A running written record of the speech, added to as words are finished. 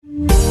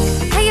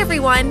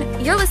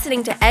everyone. You're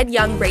listening to Ed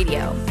Young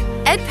Radio.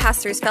 Ed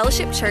pastors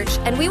Fellowship Church,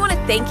 and we want to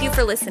thank you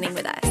for listening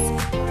with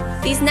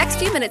us. These next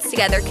few minutes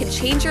together can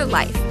change your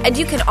life, and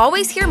you can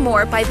always hear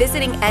more by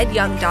visiting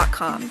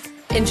edyoung.com.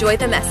 Enjoy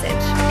the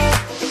message.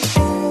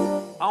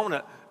 I want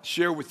to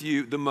share with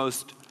you the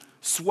most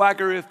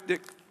swaggeristic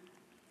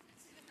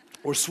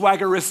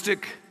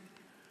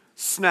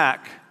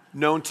snack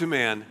known to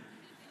man,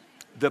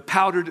 the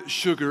powdered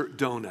sugar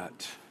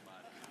donut.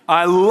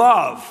 I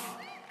love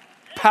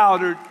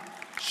powdered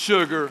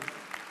sugar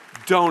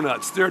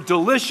donuts. They're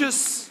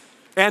delicious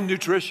and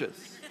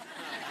nutritious,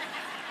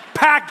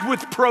 packed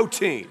with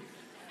protein.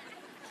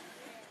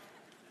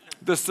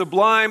 The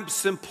sublime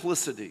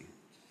simplicity.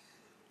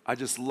 I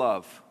just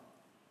love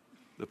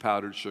the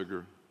powdered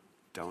sugar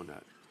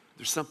donut.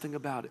 There's something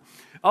about it.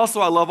 Also,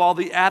 I love all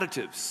the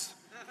additives.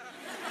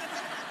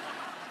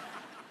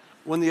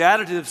 When the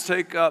additives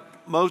take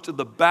up most of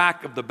the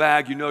back of the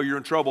bag, you know you're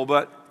in trouble,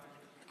 but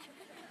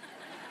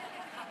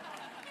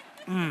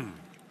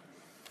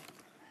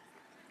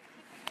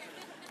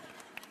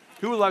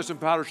Who would like some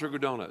powdered sugar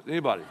donuts?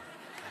 Anybody?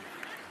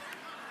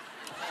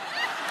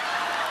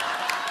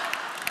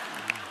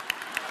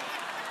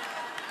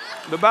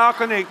 The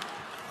balcony.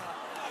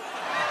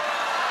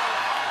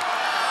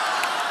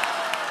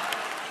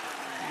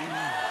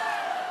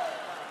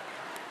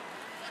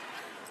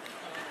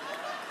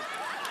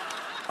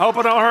 I hope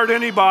I don't hurt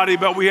anybody,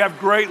 but we have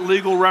great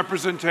legal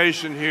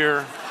representation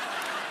here.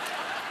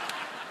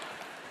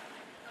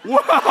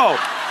 Whoa!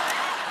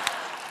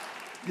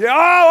 Yeah,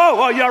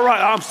 oh, yeah, right.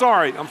 I'm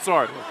sorry. There's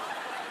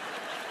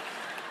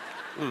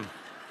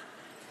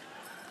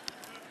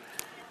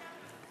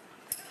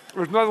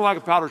nothing like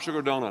a powdered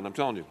sugar donut, I'm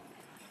telling you.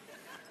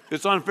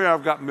 It's unfair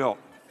I've got milk.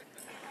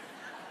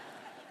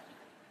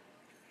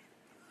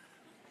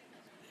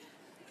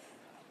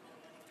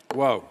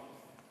 Whoa.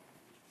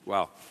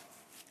 Wow.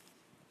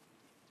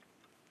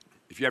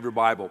 If you have your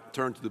Bible,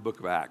 turn to the book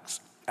of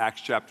Acts,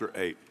 Acts chapter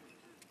 8.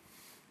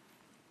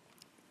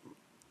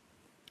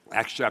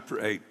 Acts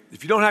chapter 8.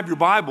 If you don't have your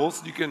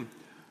Bibles, you can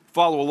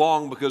follow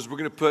along because we're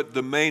going to put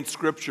the main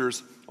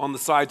scriptures on the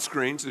side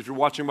screens. If you're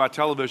watching by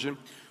television,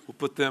 we'll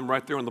put them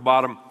right there on the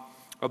bottom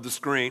of the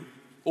screen.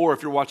 Or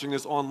if you're watching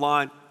this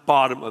online,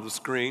 bottom of the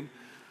screen.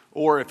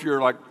 Or if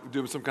you're like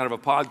doing some kind of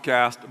a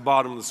podcast,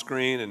 bottom of the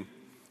screen, and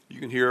you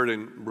can hear it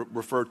and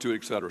refer to it,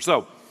 etc.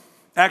 So,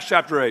 Acts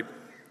chapter 8,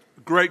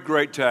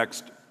 great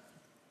text,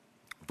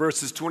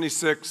 verses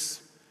 26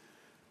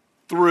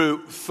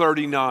 through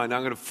 39.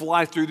 I'm going to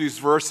fly through these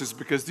verses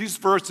because these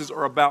verses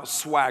are about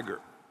swagger.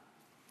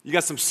 You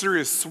got some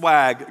serious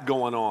swag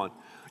going on.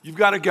 You've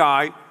got a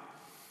guy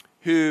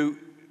who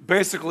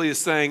basically is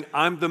saying,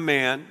 I'm the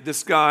man.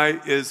 This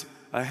guy is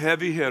a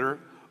heavy hitter,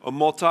 a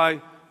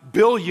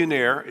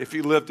multi-billionaire if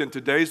he lived in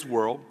today's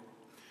world.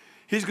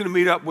 He's going to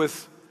meet up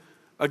with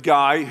a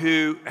guy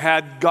who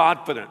had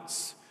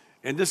Godfidence.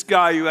 And this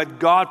guy who had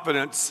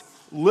Godfidence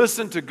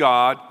listened to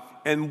God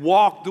and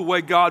walked the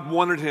way God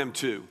wanted him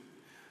to.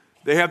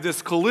 They have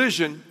this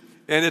collision,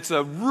 and it's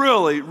a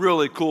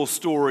really cool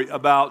story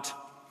about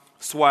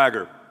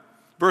swagger.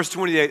 Verse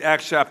 28,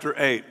 Acts chapter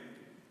 8.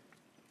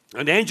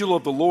 An angel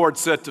of the Lord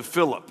said to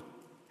Philip,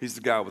 he's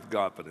the guy with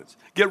Godfidence,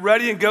 get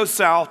ready and go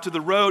south to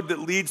the road that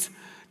leads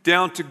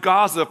down to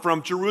Gaza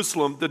from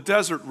Jerusalem, the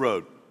desert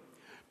road.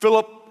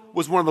 Philip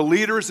was one of the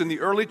leaders in the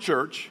early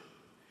church.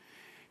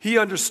 He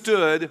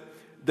understood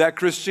that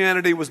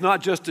Christianity was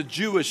not just a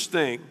Jewish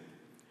thing.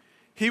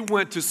 He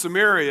went to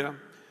Samaria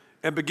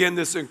and began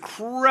this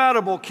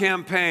incredible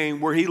campaign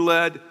where he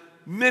led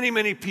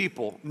many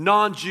people,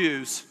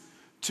 non-Jews,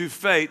 to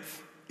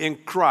faith in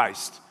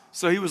Christ.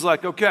 So he was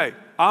like, okay,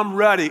 I'm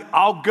ready.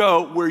 I'll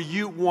go where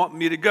you want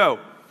me to go.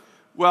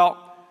 Well,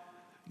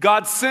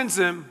 God sends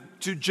him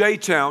to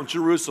J-Town,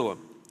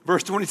 Jerusalem.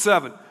 Verse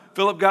 27,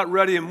 Philip got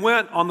ready and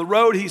went. On the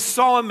road, he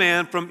saw a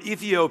man from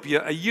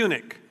Ethiopia, a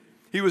eunuch.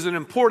 He was an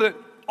important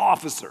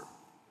officer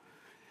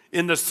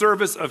in the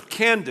service of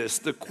Candace,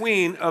 the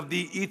queen of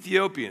the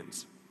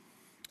Ethiopians.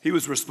 He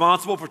was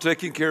responsible for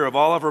taking care of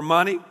all of her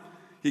money.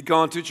 He'd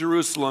gone to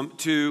Jerusalem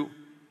to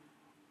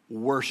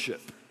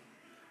worship.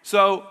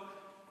 So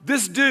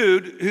this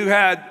dude who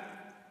had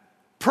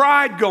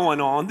pride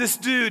going on, this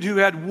dude who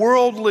had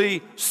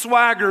worldly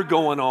swagger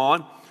going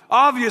on,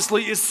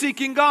 obviously is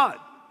seeking God.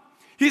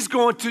 He's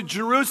going to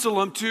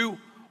Jerusalem to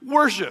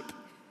worship.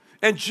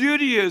 And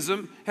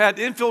Judaism had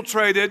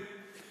infiltrated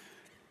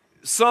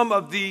some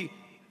of the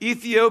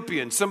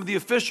Ethiopians, some of the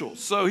officials.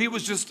 So he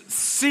was just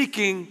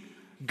seeking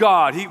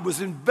God. He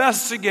was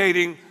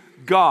investigating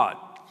God.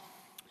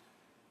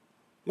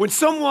 When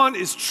someone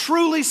is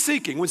truly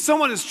seeking, when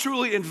someone is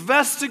truly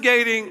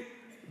investigating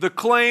the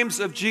claims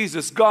of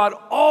Jesus, God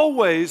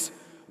always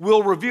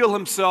will reveal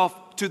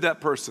himself to that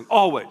person,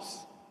 always.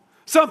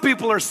 Some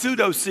people are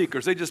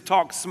pseudo-seekers. They just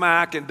talk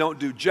smack and don't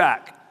do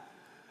jack.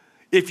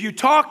 If you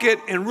talk it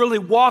and really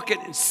walk it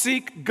and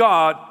seek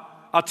God,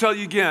 I'll tell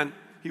you again,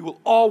 he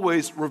will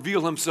always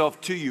reveal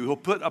himself to you. He'll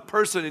put a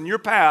person in your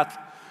path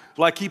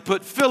like he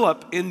put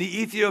Philip in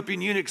the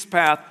Ethiopian eunuch's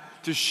path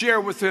to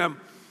share with him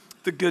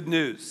the good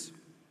news.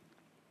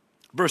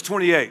 Verse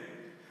 28.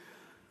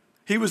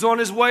 He was on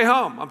his way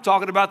home. I'm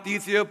talking about the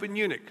Ethiopian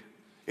eunuch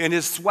in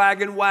his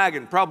swaggin'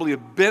 wagon, probably a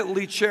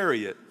Bentley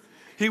chariot.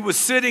 He was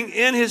sitting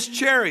in his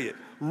chariot,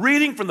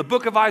 reading from the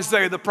book of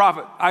Isaiah the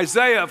prophet.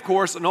 Isaiah, of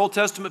course, an Old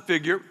Testament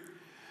figure.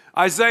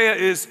 Isaiah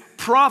is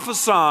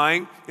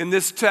prophesying in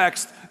this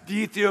text.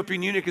 The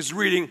Ethiopian eunuch is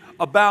reading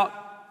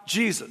about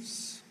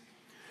Jesus.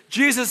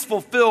 Jesus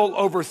fulfilled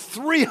over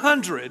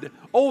 300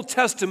 Old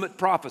Testament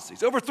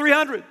prophecies. Over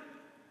 300.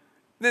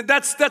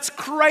 That's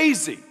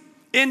crazy.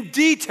 In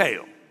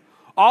detail.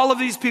 All of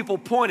these people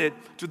pointed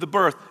to the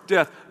birth,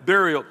 death,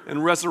 burial,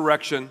 and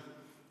resurrection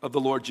of the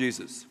Lord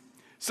Jesus.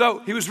 So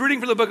he was reading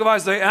from the book of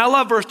Isaiah, and I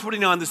love verse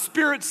 29. The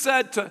Spirit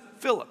said to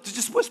Philip, to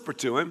just whisper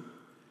to him,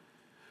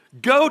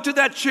 go to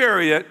that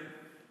chariot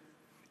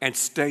and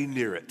stay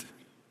near it.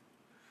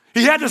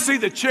 He had to see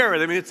the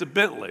chariot. I mean, it's a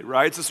Bentley,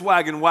 right? It's a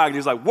swaggin' wagon.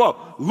 He's like,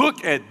 whoa,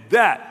 look at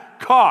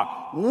that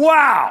car.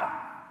 Wow.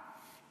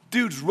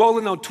 Dude's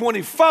rolling on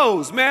 20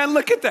 foes, man.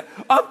 Look at that.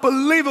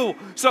 Unbelievable.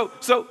 So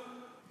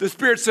the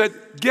Spirit said,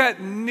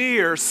 get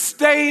near,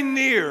 stay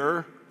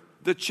near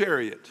the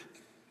chariot.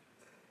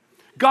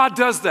 God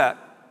does that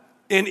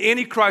in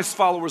any Christ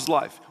follower's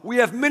life. We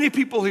have many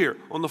people here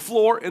on the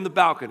floor, in the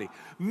balcony.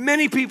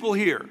 Many people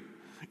here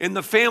in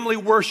the family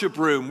worship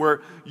room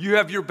where you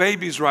have your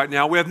babies right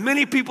now. We have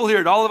many people here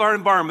at all of our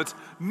environments.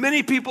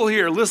 Many people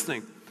here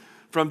listening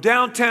from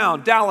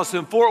downtown, Dallas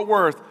and Fort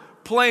Worth,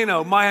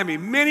 Plano, Miami.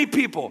 Many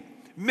people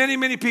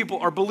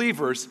are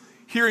believers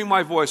hearing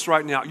my voice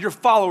right now. You're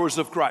followers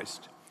of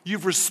Christ.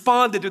 You've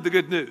responded to the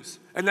good news,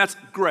 and that's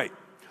great.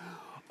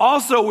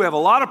 Also, we have a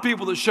lot of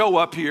people that show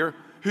up here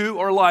who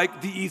are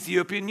like the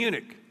Ethiopian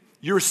eunuch.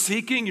 You're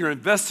seeking, you're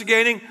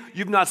investigating,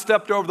 you've not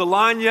stepped over the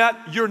line yet,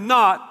 you're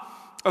not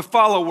a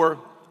follower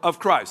of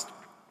Christ.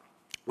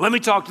 Let me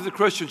talk to the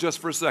Christians just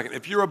for a second.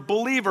 If you're a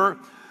believer,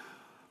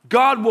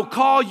 God will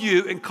call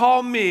you and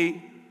call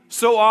me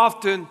so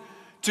often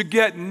to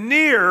get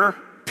near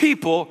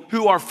people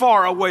who are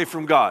far away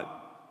from God.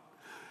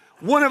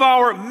 One of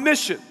our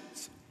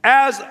missions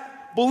as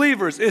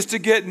believers is to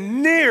get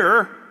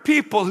near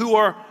people who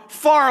are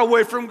far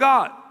away from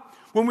God.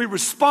 When we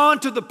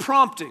respond to the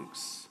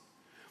promptings,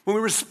 when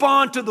we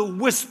respond to the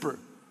whisper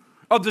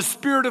of the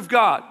Spirit of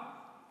God,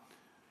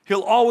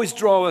 He'll always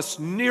draw us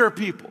near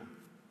people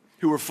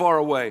who are far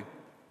away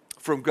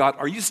from God.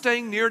 Are you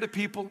staying near to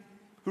people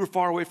who are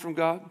far away from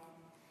God?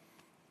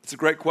 It's a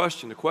great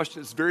question. A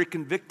question that's very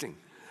convicting.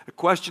 A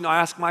question I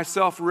ask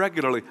myself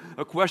regularly.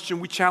 A question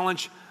we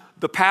challenge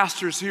the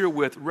pastors here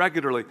with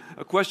regularly.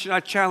 A question I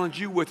challenge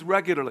you with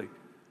regularly.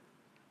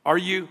 Are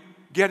you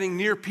getting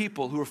near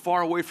people who are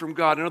far away from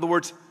God? In other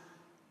words,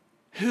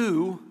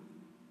 who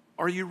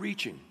are you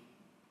reaching?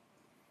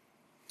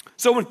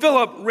 So when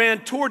Philip ran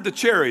toward the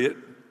chariot,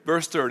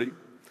 verse 30,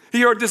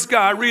 he heard this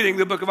guy reading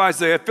the book of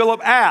Isaiah. Philip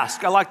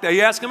asked, I like that,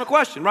 he asked him a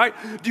question, right?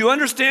 Do you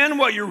understand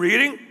what you're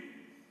reading?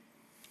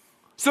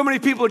 So many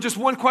people are just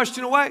one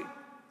question away,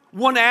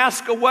 one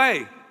ask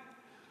away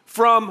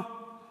from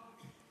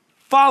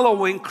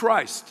following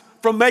Christ,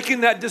 from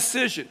making that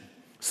decision.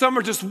 Some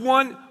are just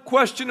one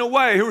question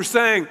away who are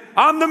saying,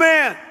 I'm the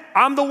man,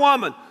 I'm the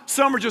woman.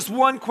 Some are just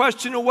one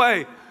question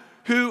away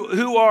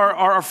who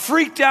are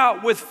freaked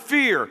out with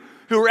fear,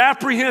 who are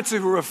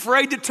apprehensive, who are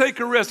afraid to take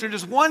a risk. They're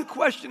just one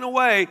question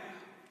away.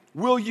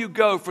 Will you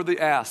go for the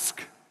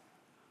ask?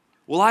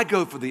 Will I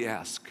go for the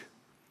ask?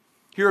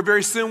 Here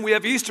very soon we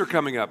have Easter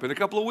coming up in a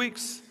couple of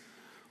weeks.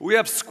 We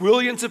have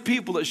squillions of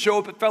people that show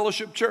up at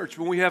Fellowship Church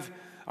when we have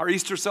our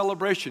Easter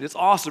celebration. It's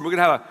awesome. We're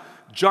going to have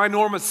a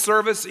ginormous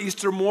service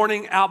Easter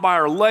morning out by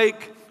our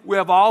lake. We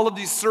have all of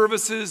these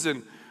services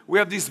and we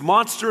have these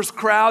monstrous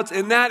crowds,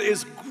 and that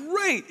is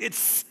great. It's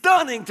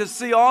stunning to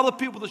see all the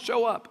people that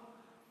show up.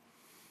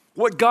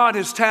 What God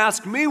has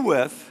tasked me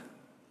with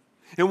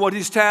and what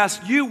He's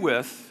tasked you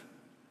with,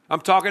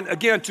 I'm talking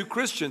again to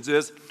Christians,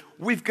 is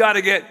we've got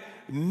to get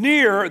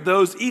near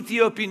those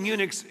Ethiopian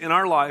eunuchs in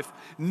our life,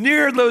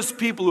 near those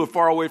people who are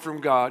far away from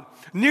God,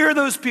 near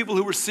those people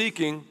who are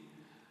seeking,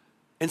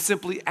 and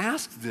simply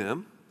ask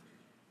them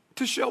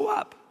to show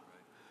up.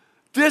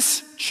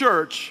 This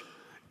church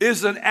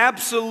is an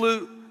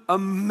absolute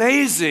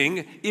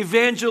amazing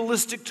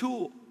evangelistic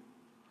tool.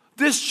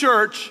 This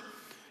church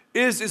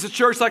is a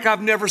church like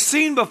I've never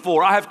seen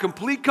before. I have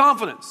complete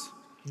confidence,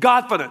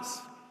 Godfidence,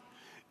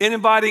 in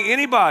inviting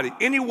anybody,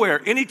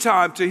 anywhere,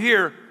 anytime to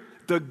hear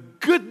the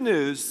good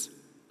news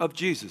of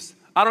Jesus.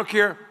 I don't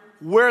care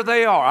where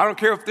they are. I don't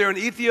care if they're an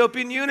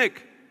Ethiopian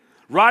eunuch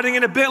riding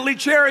in a Bentley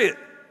chariot.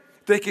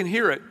 They can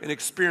hear it and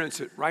experience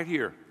it right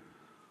here.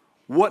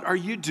 What are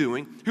you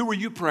doing? Who are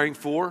you praying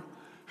for?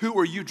 Who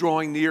are you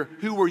drawing near?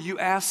 Who are you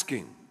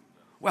asking?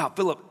 Wow,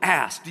 Philip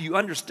asked, do you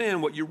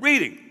understand what you're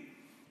reading?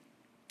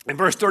 In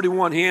verse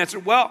 31, he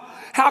answered, well,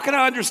 how can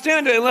I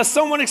understand it unless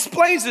someone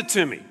explains it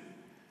to me?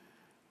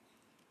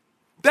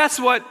 That's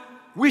what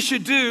we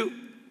should do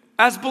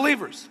as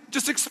believers.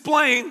 Just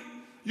explain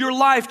your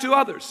life to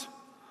others.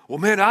 Well,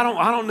 man, I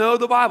don't know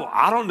the Bible.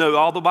 I don't know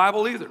all the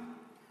Bible either.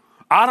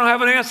 I don't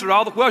have an answer to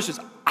all the questions.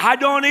 I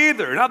don't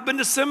either. And I've been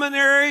to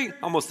seminary.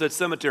 Almost said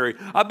cemetery.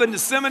 I've been to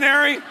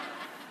seminary.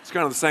 It's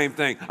kind of the same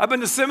thing. I've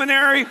been to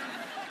seminary.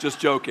 Just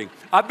joking.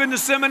 I've been to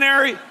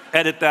seminary.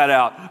 Edit that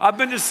out. I've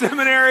been to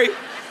seminary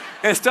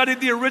and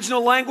studied the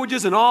original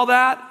languages and all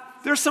that.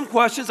 There's some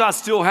questions I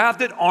still have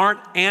that aren't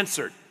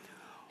answered.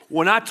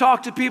 When I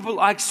talk to people,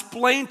 I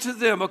explain to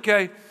them,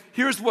 okay,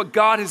 here's what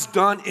God has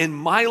done in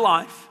my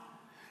life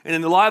and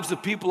in the lives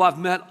of people I've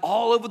met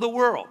all over the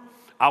world.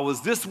 I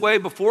was this way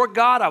before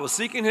God. I was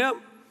seeking Him.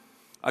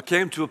 I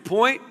came to a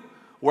point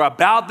where I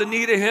bowed the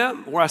knee to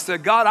Him, where I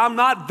said, God, I'm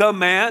not the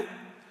man.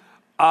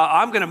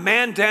 I'm going to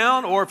man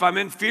down, or if I'm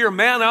in fear,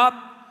 man up.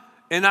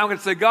 And I'm going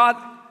to say, God,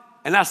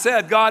 and I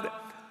said, God,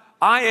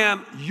 I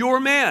am your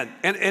man.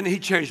 And He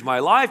changed my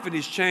life, and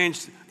He's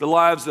changed the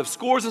lives of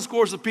scores and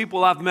scores of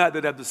people I've met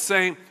that have the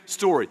same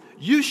story.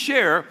 You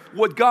share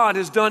what God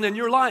has done in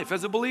your life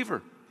as a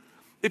believer.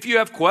 If you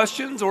have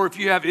questions or if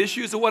you have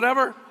issues or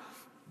whatever,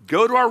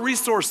 go to our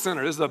resource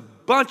center. There's a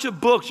bunch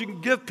of books you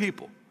can give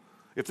people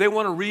if they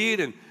want to read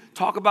and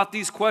talk about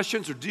these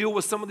questions or deal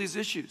with some of these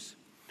issues.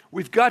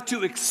 We've got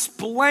to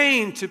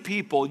explain to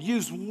people,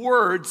 use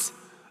words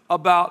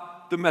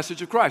about the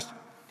message of Christ.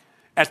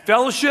 At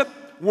Fellowship,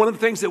 one of the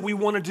things that we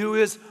want to do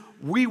is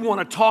we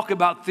want to talk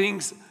about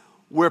things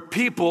where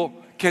people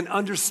can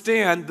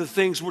understand the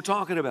things we're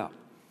talking about.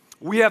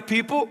 We have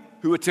people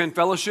who attend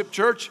Fellowship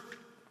Church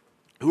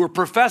who are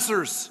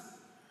professors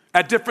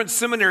at different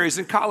seminaries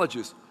and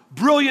colleges.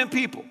 Brilliant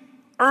people,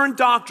 earned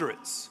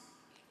doctorates.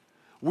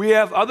 We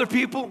have other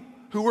people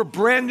who are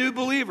brand new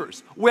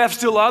believers. We have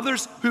still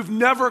others who've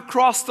never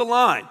crossed the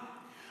line.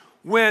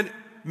 When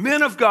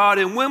men of God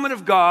and women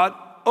of God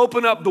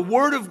open up the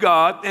Word of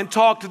God and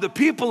talk to the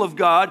people of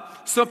God,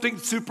 something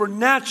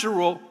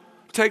supernatural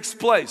takes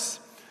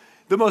place.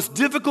 The most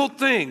difficult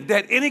thing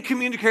that any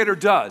communicator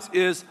does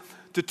is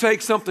to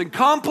take something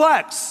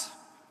complex,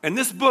 and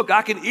this book,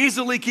 I can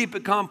easily keep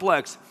it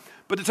complex,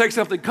 but to take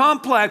something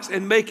complex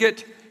and make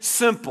it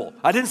simple.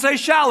 I didn't say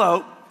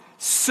shallow,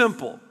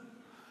 simple.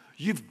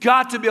 You've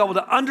got to be able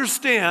to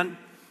understand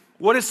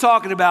what it's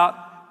talking about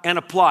and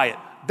apply it.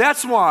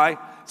 That's why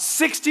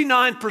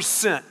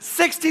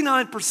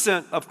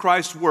 69% of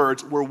Christ's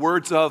words were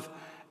words of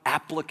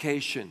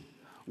application,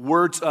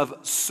 words of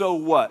so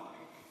what.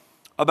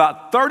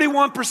 About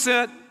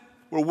 31%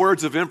 were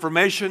words of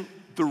information,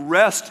 the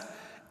rest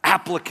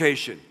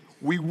application.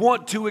 We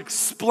want to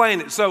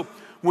explain it. So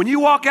when you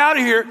walk out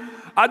of here,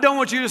 I don't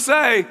want you to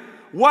say,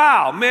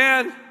 wow,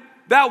 man,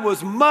 that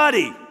was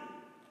muddy.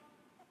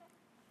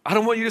 I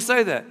don't want you to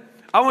say that.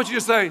 I want you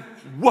to say,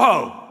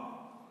 whoa,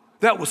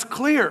 that was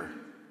clear.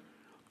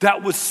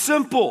 That was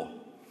simple.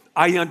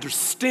 I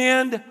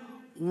understand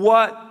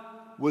what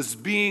was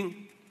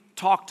being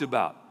talked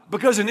about.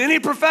 Because in any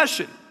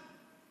profession,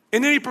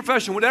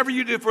 whatever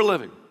you do for a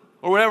living,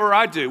 or whatever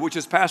I do, which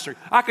is pastoring,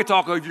 I could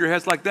talk over your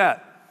heads like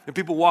that. And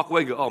people walk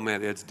away and go, oh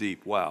man, Ed's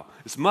deep. Wow.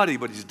 It's muddy,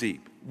 but he's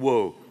deep.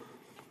 Whoa.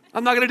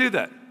 I'm not going to do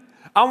that.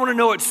 I want to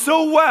know it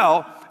so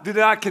well that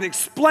I can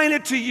explain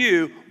it to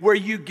you where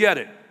you get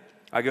it.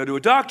 I go to a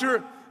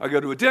doctor, I go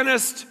to a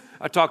dentist,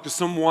 I talk to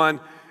someone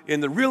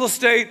in the real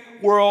estate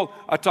world,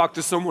 I talk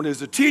to someone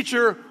who's a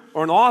teacher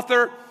or an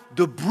author.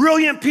 The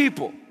brilliant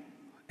people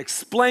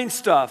explain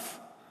stuff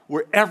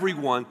where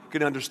everyone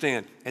can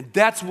understand. And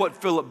that's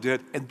what Philip did,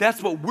 and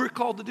that's what we're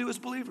called to do as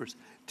believers.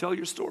 Tell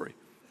your story.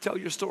 Tell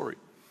your story.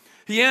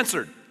 He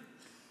answered.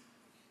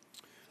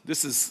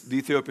 This is the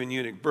Ethiopian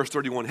eunuch, verse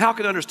 31. How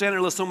can I understand it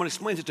unless someone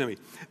explains it to me?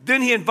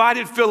 Then he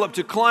invited Philip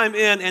to climb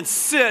in and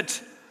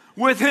sit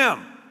with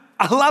him.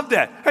 I love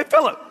that. Hey,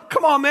 Philip,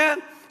 come on,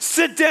 man.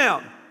 Sit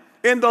down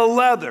in the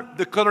leather,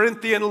 the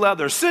Corinthian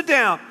leather. Sit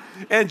down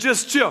and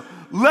just chill.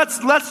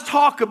 Let's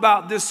talk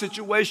about this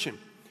situation.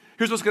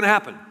 Here's what's going to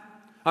happen.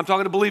 I'm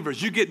talking to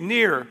believers. You get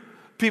near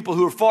people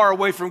who are far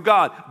away from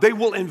God. They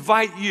will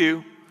invite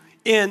you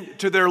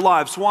into their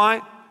lives.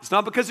 Why? It's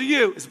not because of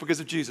you. It's because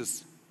of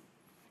Jesus.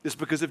 It's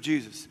because of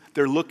Jesus.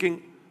 They're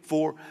looking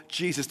for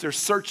Jesus. They're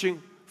searching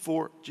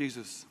for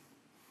Jesus.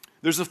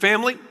 There's a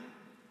family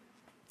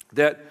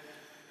that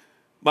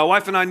my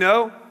wife and I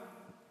know,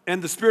 and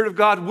the Spirit of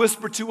God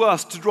whispered to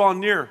us to draw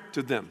near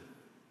to them.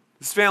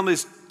 This family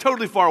is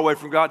totally far away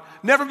from God,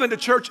 never been to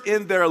church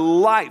in their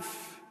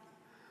life.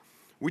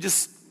 We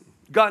just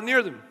got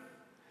near them.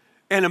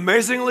 And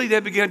amazingly, they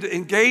began to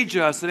engage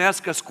us and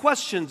ask us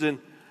questions, and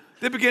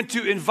they began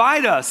to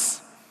invite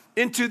us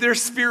into their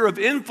sphere of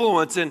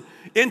influence and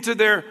into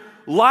their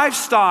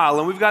lifestyle.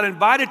 And we've got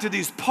invited to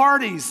these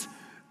parties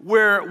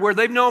where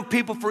they've known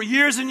people for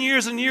years and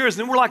years and years,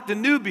 and we're like the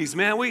newbies,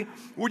 man.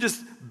 We're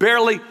just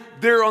barely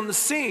there on the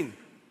scene.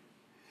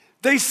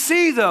 They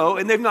see, though,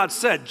 and they've not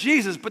said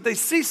Jesus, but they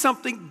see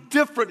something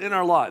different in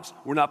our lives.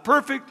 We're not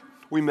perfect.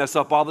 We mess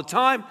up all the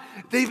time.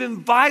 They've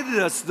invited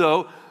us,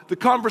 though. The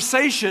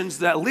conversations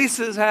that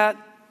Lisa's had,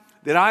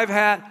 that I've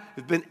had,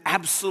 have been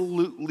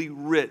absolutely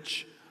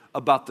rich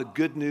about the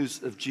good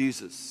news of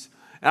Jesus.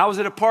 And I was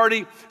at a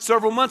party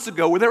several months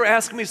ago where they were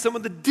asking me some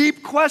of the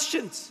deep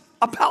questions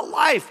about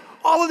life.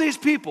 All of these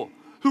people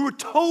who were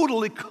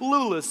totally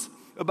clueless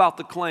about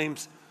the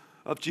claims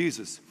of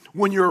Jesus.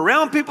 When you're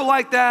around people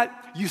like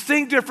that, you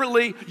think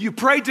differently, you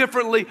pray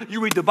differently, you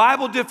read the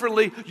Bible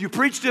differently, you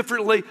preach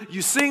differently,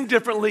 you sing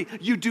differently,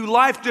 you do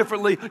life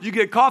differently, you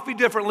get coffee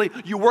differently,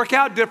 you work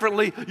out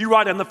differently, you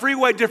ride on the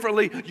freeway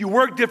differently, you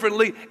work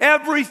differently.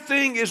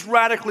 Everything is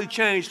radically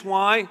changed.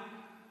 Why?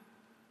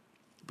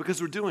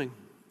 Because we're doing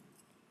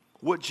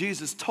what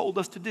Jesus told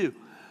us to do.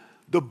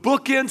 The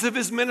bookends of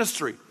his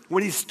ministry.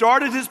 When he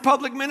started his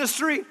public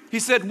ministry, he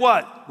said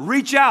what?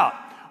 Reach out.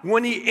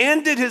 When he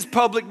ended his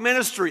public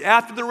ministry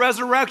after the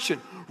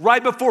resurrection,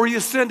 right before he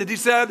ascended, he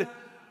said,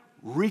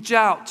 reach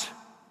out.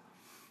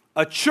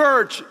 A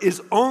church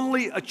is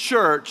only a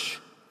church,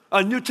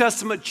 a New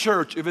Testament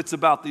church, if it's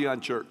about the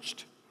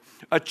unchurched.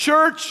 A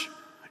church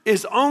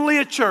is only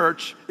a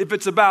church if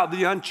it's about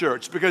the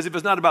unchurched. Because if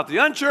it's not about the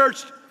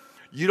unchurched,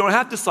 you don't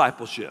have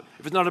discipleship.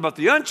 If it's not about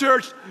the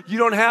unchurched, you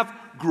don't have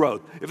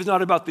growth. If it's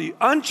not about the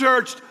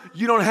unchurched,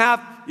 you don't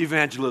have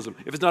evangelism.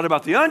 If it's not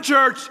about the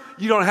unchurched,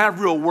 you don't have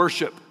real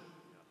worship.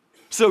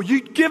 So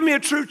you give me a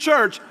true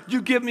church,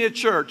 you give me a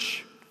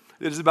church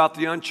that is about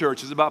the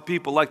unchurched. It's about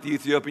people like the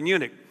Ethiopian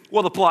eunuch.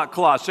 Well, the plot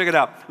collides. Check it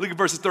out. Look at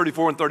verses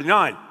 34 and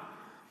 39.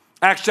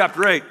 Acts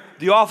chapter 8.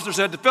 The officer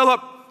said to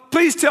Philip,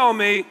 please tell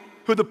me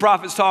who the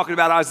prophet's talking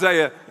about,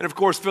 Isaiah. And of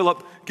course,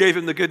 Philip gave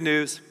him the good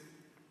news.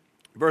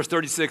 Verse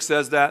 36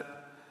 says that.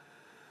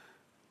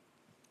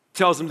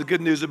 Tells him the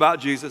good news about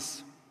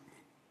Jesus.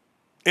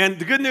 And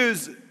the good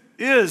news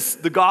is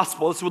the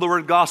gospel. That's what the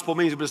word gospel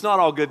means, but it's not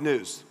all good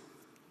news.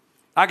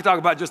 I can talk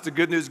about just the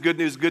good news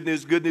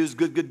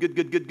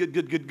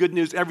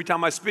every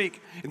time I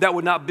speak, and that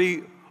would not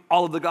be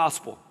all of the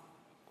gospel.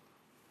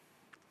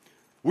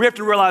 We have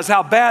to realize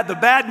how bad the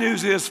bad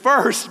news is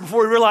first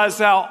before we realize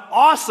how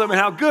awesome and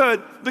how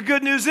good the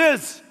good news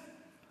is.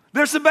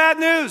 There's the bad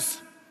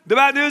news. The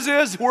bad news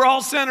is we're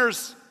all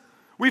sinners.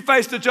 We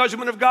face the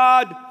judgment of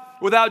God.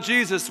 Without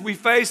Jesus, we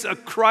face a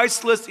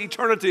Christless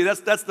eternity.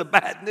 That's the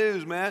bad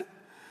news, man.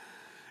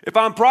 If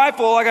I'm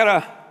prideful, I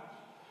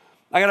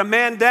gotta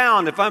man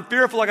down. If I'm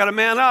fearful, I gotta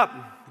man up.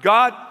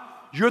 God,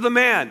 you're the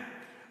man.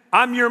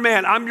 I'm your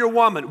man. I'm your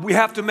woman. We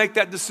have to make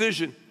that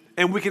decision,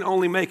 and we can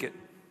only make it.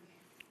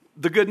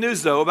 The good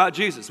news, though, about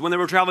Jesus, when they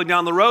were traveling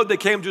down the road, they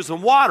came to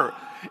some water.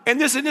 And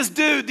this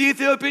dude, the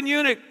Ethiopian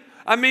eunuch,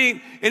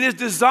 in his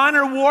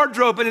designer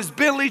wardrobe and his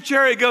Bentley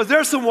Cherry, goes,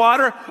 there's some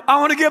water. I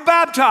want to get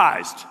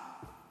baptized.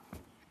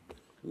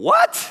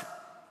 What?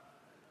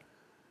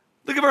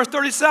 Look at verse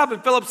 37.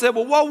 Philip said,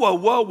 well,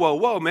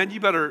 whoa, man. You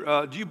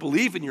better, do you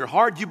believe in your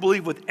heart? Do you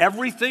believe with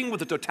everything,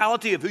 with the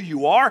totality of who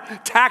you are?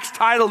 Tax,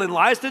 title, and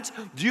license?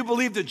 Do you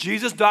believe that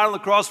Jesus died on the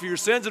cross for your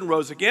sins and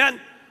rose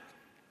again?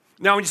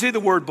 Now, when you see the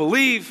word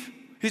believe,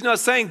 he's not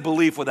saying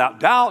belief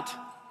without doubt.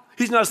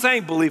 He's not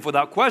saying belief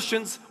without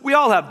questions. We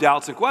all have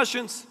doubts and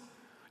questions.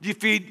 Do you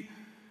feed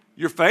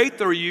your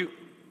faith or you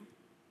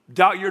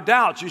doubt your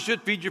doubts? You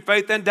should feed your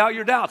faith and doubt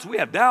your doubts. We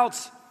have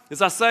doubts.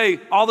 As I say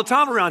all the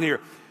time around here,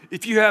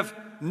 if you have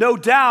no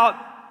doubt,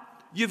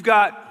 you've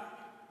got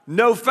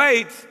no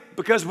faith,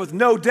 because with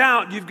no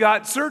doubt, you've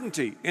got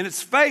certainty, and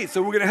it's faith.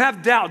 So we're going to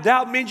have doubt.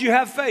 Doubt means you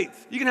have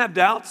faith. You can have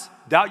doubts.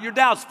 Doubt your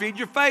doubts. Feed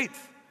your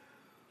faith.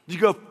 You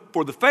go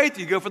for the faith,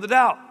 you go for the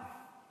doubt.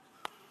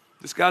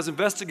 This guy's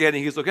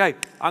investigating. He's okay,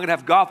 I'm going to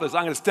have confidence.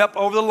 I'm going to step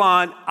over the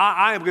line.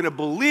 I am going to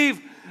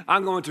believe.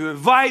 I'm going to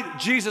invite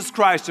Jesus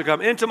Christ to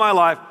come into my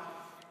life.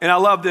 And I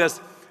love this.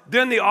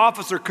 Then the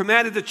officer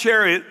commanded the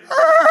chariot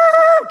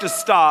to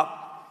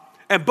stop,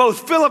 and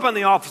both Philip and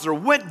the officer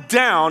went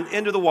down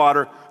into the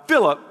water.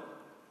 Philip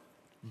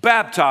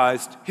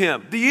baptized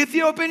him, the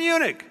Ethiopian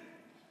eunuch.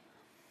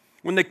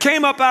 When they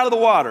came up out of the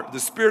water, the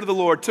Spirit of the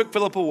Lord took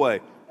Philip away.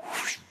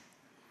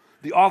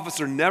 The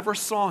officer never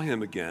saw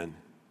him again,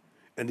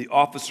 and the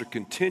officer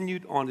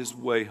continued on his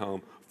way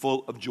home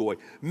full of joy.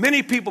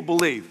 Many people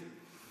believe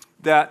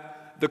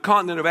that the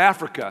continent of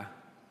Africa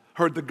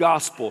heard the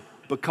gospel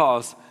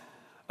because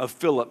of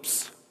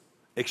Philip's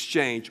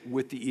exchange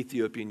with the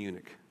Ethiopian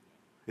eunuch.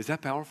 Is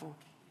that powerful?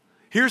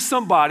 Here's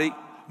somebody,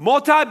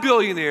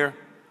 multi-billionaire,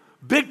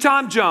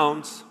 big-time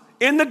Jones,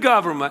 in the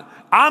government.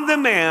 I'm the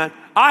man.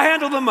 I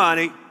handle the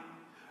money.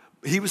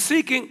 He was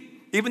seeking,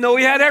 even though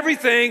he had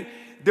everything,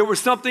 there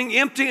was something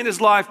empty in his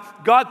life.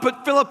 God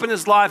put Philip in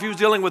his life. He was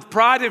dealing with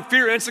pride and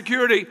fear and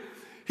insecurity.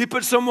 He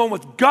put someone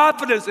with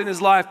confidence in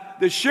his life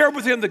that shared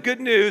with him the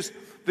good news.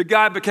 The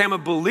guy became a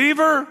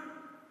believer.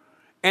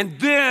 And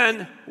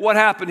then what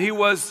happened? He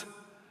was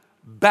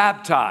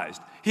baptized.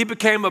 He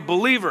became a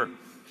believer.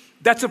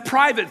 That's a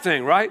private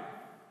thing, right?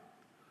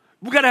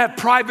 We've got to have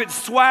private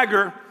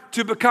swagger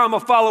to become a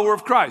follower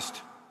of Christ.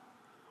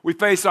 We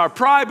face our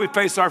pride. We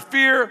face our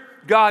fear.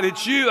 God,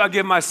 it's you. I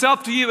give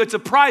myself to you. It's a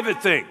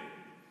private thing.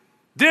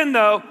 Then,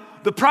 though,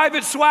 the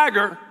private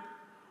swagger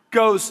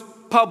goes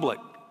public.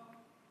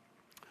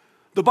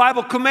 The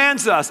Bible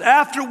commands us,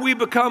 after we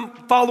become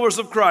followers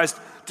of Christ,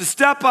 to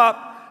step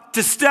up,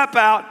 to step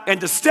out, and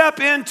to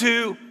step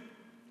into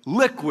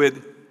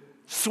liquid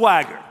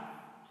swagger.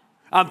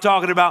 I'm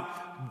talking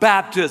about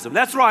baptism.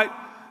 That's right,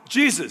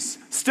 Jesus.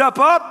 Step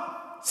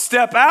up,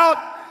 step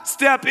out,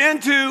 step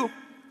into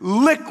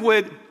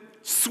liquid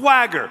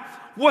swagger.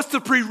 What's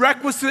the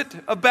prerequisite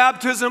of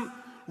baptism?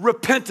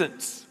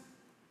 Repentance.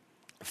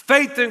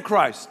 Faith in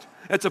Christ.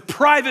 It's a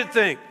private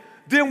thing.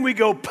 Then we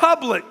go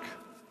public.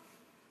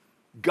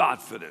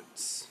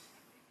 Godfidence.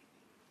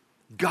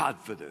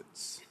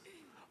 Godfidence.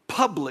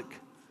 Public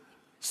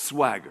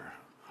swagger.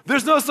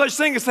 There's no such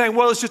thing as saying,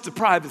 well, it's just a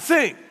private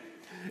thing.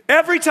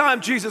 Every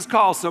time Jesus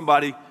called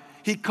somebody,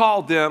 he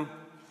called them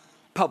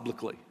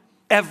publicly.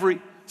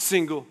 Every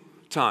single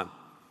time.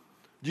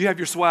 Do you have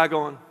your swag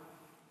on?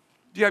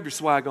 Do you have your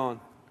swag on?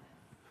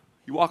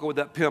 You walking with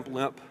that pimp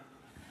limp?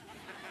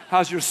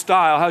 How's your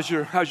style?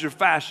 How's your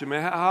fashion,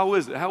 man? How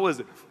is it? How is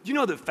it? Do you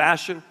know that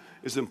fashion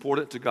is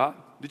important to God?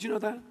 Did you know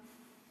that?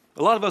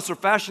 A lot of us are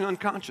fashion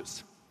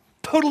unconscious,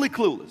 totally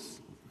clueless.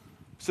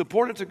 It's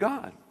important to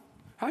God.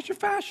 How's your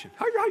fashion?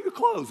 How are your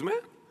clothes, man?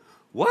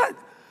 What?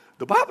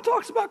 The Bible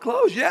talks about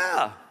clothes?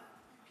 Yeah.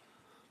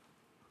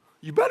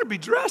 You better be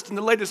dressed in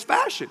the latest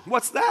fashion.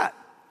 What's that?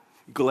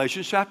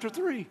 Galatians chapter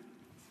 3,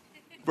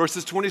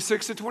 verses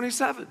 26 and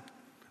 27.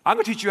 I'm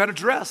going to teach you how to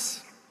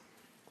dress.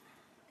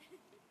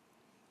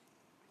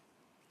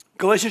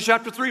 Galatians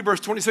chapter 3, verse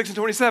 26 and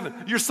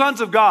 27. You're sons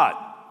of God.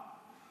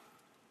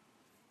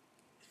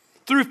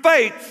 Through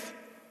faith,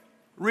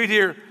 read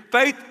here,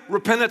 faith,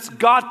 repentance,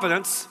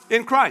 Godfidence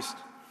in Christ.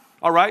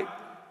 All right?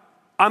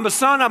 I'm a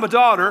son, I'm a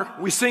daughter.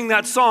 We sing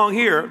that song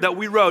here that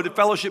we wrote at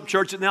Fellowship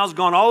Church that now has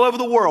gone all over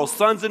the world,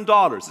 Sons and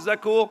Daughters. Is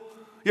that cool?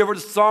 You ever heard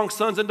the song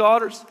Sons and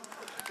Daughters?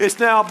 It's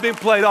now being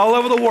played all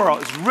over the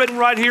world. It's written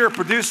right here,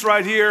 produced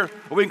right here.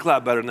 Well, we can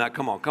clap better than that.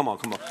 Come on.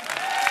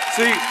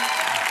 See,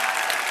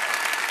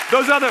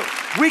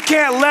 we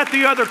can't let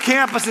the other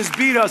campuses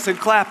beat us in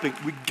clapping.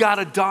 We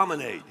gotta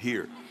dominate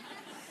here.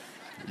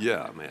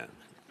 Yeah, man.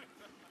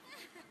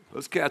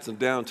 Those cats in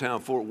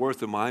downtown Fort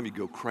Worth and Miami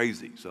go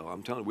crazy. So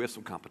I'm telling you, we have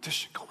some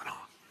competition going on.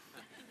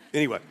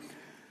 Anyway,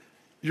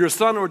 you're a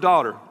son or a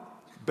daughter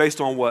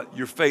based on what?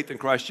 Your faith in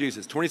Christ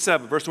Jesus.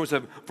 27, verse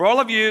 27. For all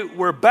of you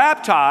were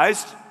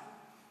baptized,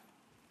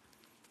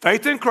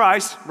 faith in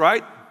Christ,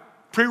 right?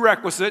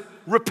 Prerequisite.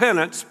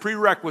 Repentance,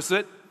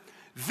 prerequisite.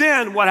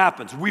 Then what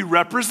happens? We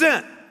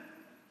represent.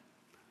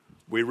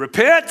 We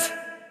repent,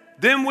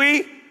 then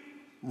we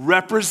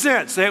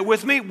represent. Say it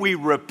with me. We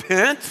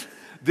repent,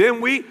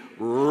 then we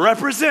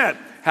represent.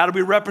 How do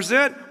we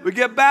represent? We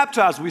get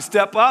baptized. We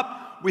step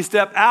up, we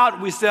step out,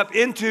 we step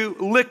into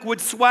liquid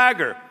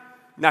swagger.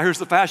 Now here's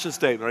the fashion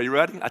statement. Are you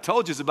ready? I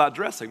told you it's about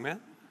dressing, man.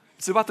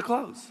 It's about the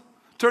clothes.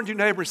 Turn to your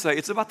neighbor and say,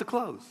 it's about the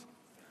clothes.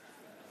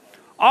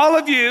 All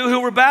of you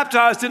who were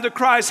baptized into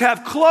Christ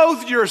have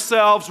clothed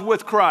yourselves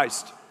with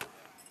Christ.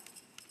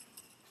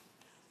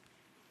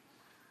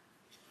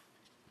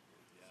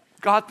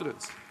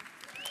 Confidence.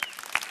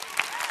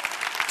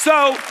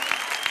 So,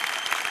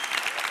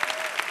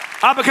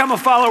 I become a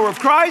follower of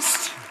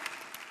Christ.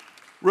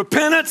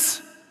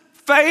 Repentance,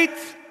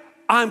 faith,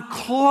 I'm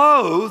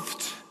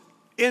clothed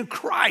in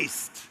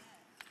Christ.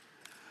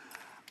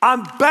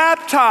 I'm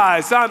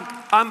baptized,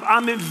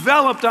 I'm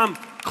enveloped, I'm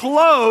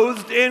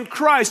clothed in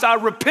Christ. I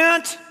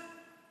repent,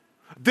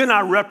 then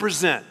I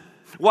represent.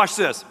 Watch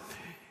this.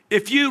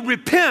 If you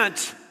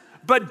repent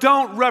but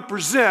don't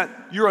represent,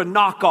 you're a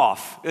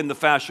knockoff in the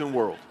fashion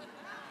world.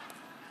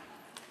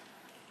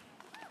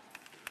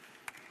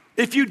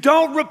 If you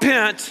don't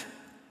repent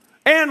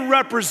and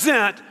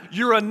represent,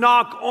 you're a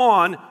knock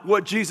on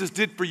what Jesus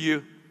did for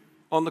you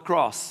on the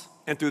cross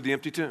and through the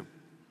empty tomb.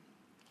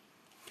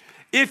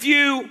 If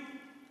you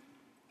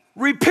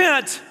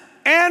repent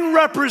and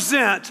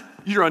represent,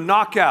 you're a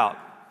knockout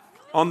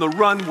on the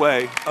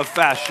runway of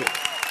fashion.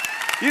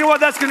 You know what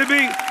that's going to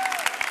be?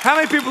 How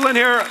many people in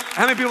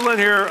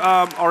here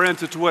are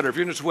into Twitter? If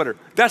you're into Twitter,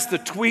 that's the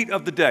tweet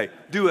of the day.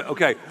 Do it.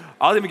 Okay.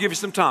 Let me give you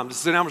some time.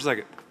 Just sit down for a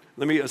second.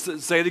 Let me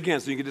say it again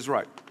so you can get this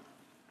right.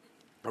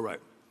 All right.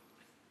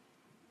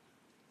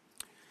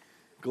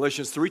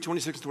 Galatians 3,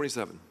 26 and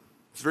 27.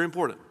 It's very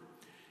important.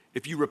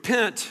 If you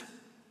repent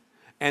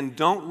and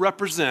don't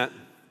represent,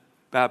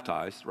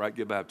 baptized, right?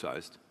 Get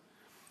baptized.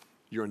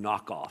 You're a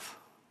knockoff.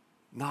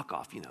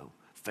 Knockoff,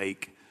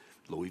 fake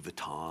Louis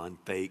Vuitton,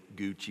 fake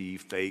Gucci,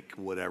 fake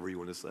whatever you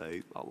want to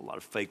say. A lot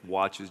of fake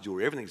watches,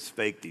 jewelry. Everything's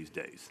fake these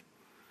days.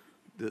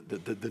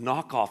 The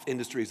knockoff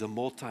industry is a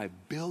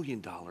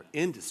multi-billion-dollar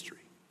industry,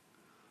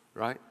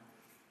 right?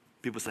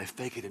 People say,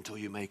 fake it until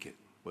you make it,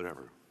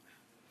 whatever.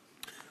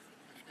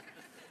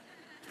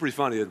 It's pretty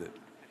funny, isn't it?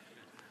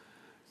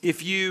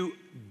 If you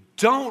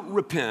don't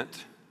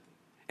repent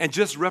and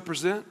just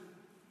represent,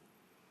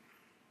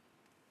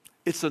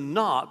 it's a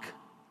knock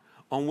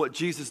on what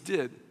Jesus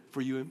did for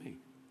you and me.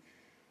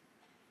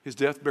 His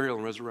death, burial,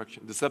 and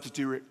resurrection,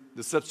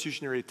 the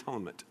substitutionary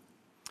atonement.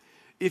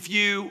 If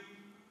you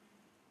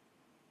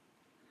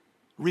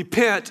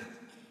repent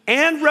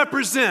and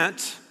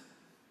represent,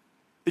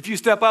 if you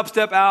step up,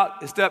 step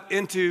out, and step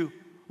into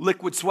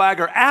liquid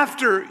swagger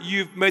after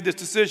you've made this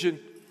decision,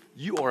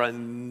 you are a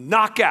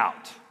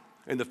knockout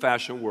in the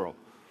fashion world.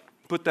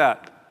 Put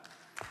that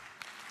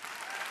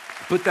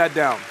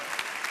down.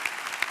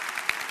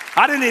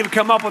 I didn't even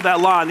come up with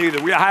that line either.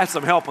 I had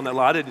some help on that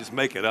line. I didn't just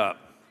make it up,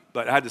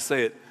 but I had to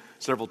say it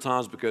several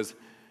times because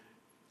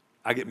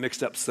I get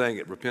mixed up saying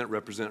it. Repent,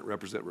 represent,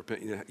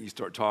 repent. You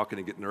start talking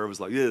and get nervous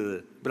like, yeah,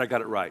 but I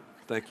got it right.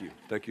 Thank you.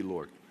 Thank you,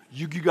 Lord.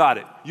 You got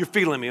it. You're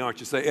feeling me, aren't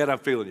you? Say, Ed, I'm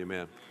feeling you,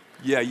 man.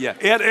 Yeah.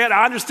 Ed,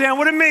 I understand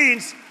what it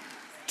means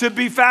to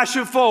be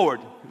fashion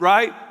forward,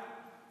 right?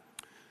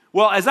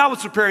 Well, as I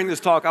was preparing this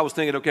talk, I was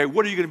thinking, okay,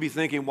 what are you going to be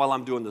thinking while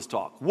I'm doing this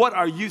talk? What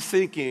are you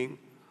thinking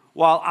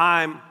while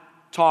I'm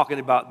talking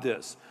about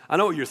this? I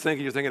know what you're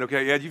thinking. You're thinking,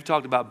 okay, Ed, you've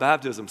talked about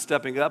baptism,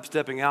 stepping up,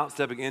 stepping out,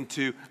 stepping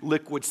into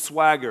liquid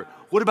swagger.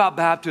 What about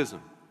baptism?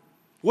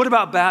 What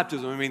about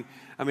baptism? I mean,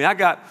 I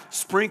got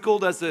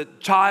sprinkled as a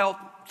child.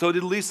 So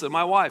did Lisa,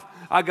 my wife.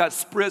 I got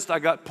spritzed. I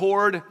got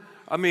poured.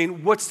 I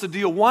mean, what's the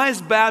deal? Why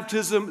is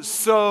baptism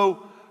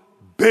so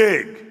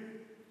big?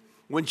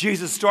 When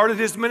Jesus started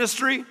his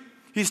ministry,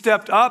 he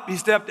stepped up, he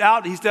stepped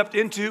out, he stepped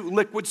into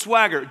liquid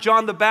swagger.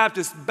 John the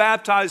Baptist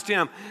baptized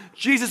him.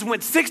 Jesus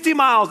went 60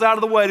 miles out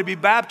of the way to be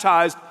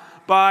baptized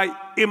by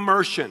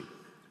immersion.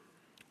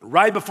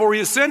 Right before he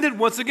ascended,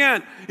 once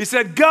again, he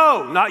said,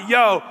 go, not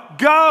yo,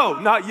 go,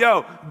 not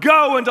yo,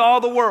 go into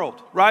all the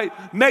world, right?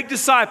 Make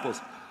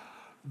disciples,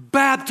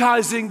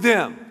 baptizing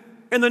them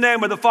in the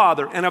name of the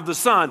Father and of the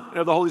Son and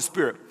of the Holy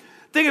Spirit.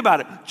 Think about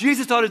it.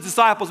 Jesus taught his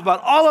disciples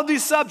about all of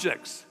these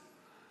subjects.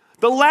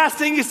 The last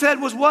thing he said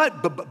was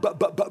what?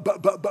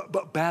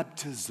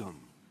 Baptism.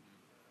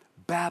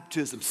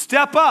 Baptism.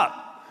 Step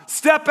up,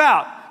 step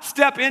out,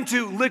 step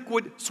into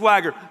liquid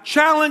swagger.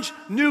 Challenge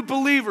new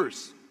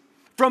believers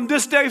from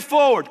this day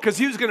forward, because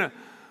he was going to,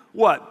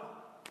 what?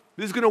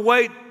 He was going to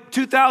wait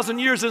 2,000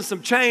 years and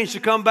some change to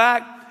come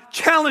back.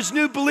 Challenge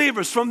new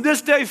believers from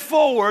this day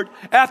forward,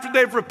 after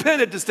they've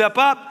repented, to step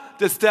up,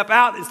 to step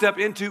out, and step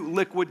into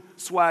liquid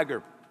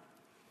swagger.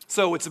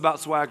 So it's about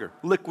swagger,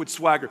 liquid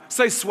swagger.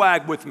 Say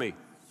swag with me.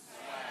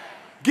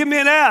 Swag. Give me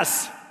an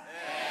S.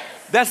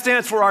 That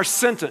stands for our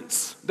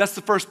sentence. That's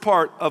the first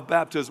part of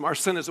baptism, our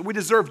sentence. We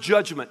deserve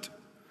judgment.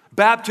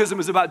 Baptism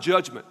is about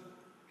judgment.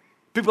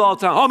 People all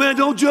the time, oh man,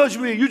 don't judge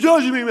me. You're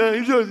judging me, man.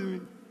 You're judging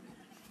me.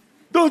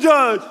 Don't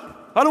judge.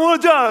 I don't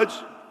want to judge.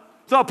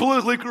 It's not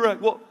politically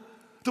correct. Well,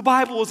 the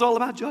Bible is all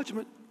about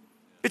judgment.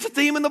 It's a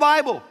theme in the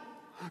Bible.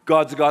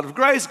 God's a God of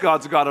grace.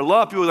 God's a God of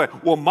love. People are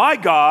like, well, my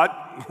God,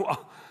 well,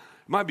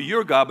 it might be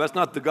your God, but that's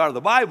not the God of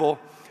the Bible.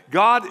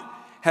 God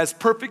has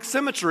perfect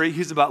symmetry.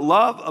 He's about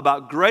love,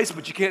 about grace,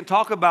 but you can't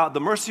talk about the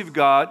mercy of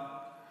God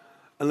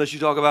unless you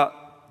talk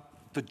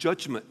about the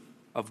judgment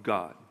of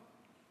God.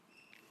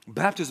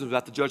 Baptism is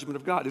about the judgment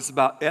of God. It's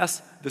about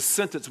S, the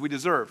sentence we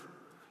deserve.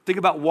 Think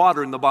about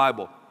water in the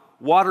Bible.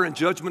 Water and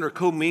judgment are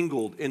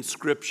commingled in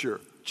Scripture.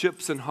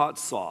 Chips and hot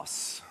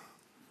sauce.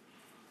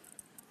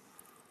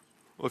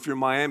 Well, if you're in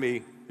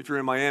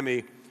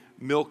Miami,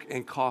 milk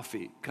and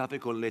coffee. Café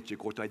con leche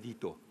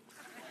cortadito.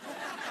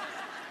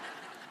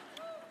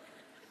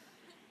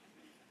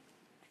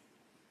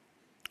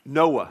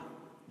 Noah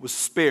was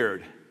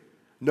spared.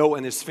 Noah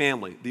and his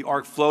family. The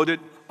ark floated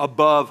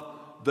above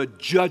the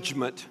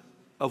judgment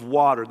of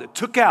water that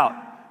took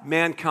out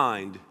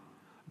mankind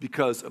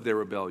because of their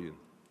rebellion.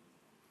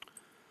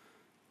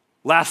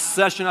 Last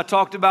session I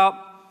talked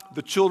about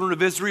the children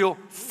of Israel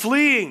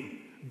fleeing,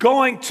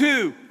 going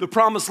to the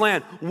promised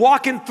land,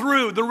 walking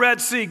through the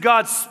Red Sea.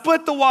 God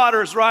split the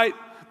waters, right?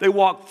 They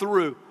walked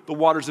through the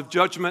waters of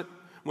judgment.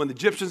 When the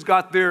Egyptians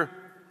got there,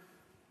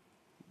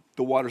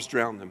 the waters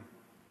drowned them.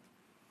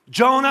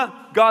 Jonah,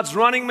 God's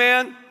running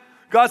man,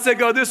 God said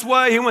go this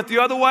way, he went the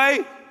other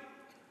way,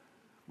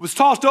 was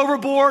tossed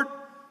overboard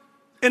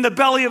in the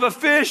belly of a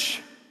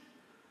fish.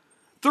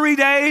 3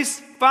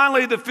 days,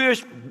 finally the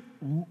fish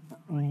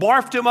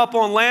barfed him up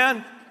on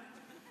land,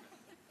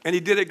 and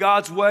he did it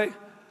God's way,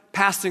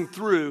 passing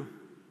through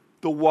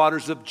the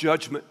waters of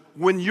judgment.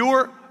 When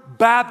you're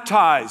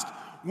baptized,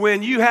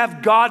 when you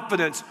have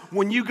Godfidence,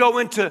 when you go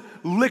into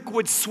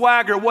liquid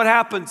swagger, what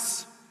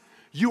happens?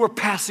 You are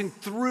passing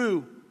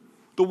through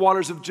the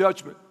waters of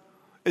judgment.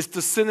 It's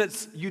the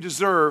sentence you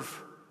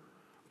deserve,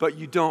 but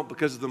you don't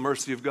because of the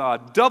mercy of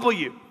God.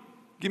 W.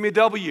 Give me a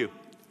W.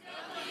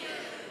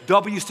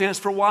 W stands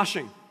for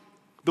washing.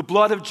 The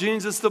blood of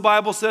Jesus, the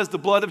Bible says, the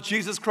blood of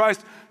Jesus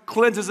Christ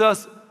cleanses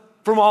us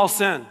from all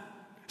sin.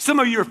 Some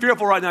of you are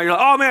fearful right now. You're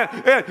like, oh man,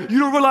 you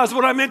don't realize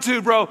what I'm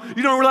into, bro.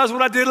 You don't realize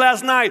what I did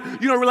last night.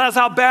 You don't realize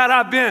how bad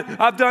I've been.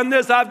 I've done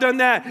this, I've done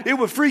that. It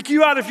would freak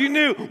you out if you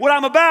knew what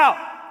I'm about.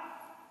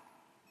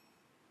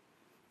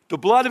 The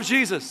blood of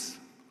Jesus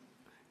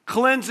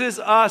cleanses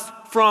us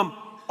from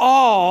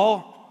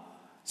all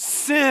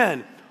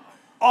sin,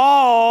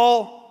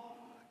 all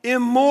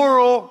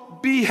immoral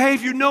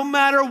behavior, no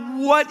matter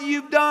what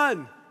you've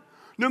done,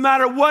 no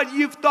matter what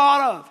you've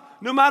thought of,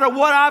 no matter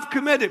what I've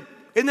committed.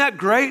 Isn't that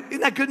great?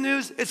 Isn't that good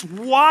news? It's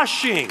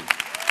washing.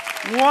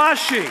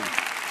 Washing.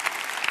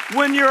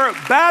 When you're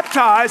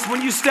baptized,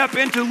 when you step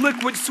into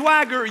liquid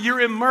swagger,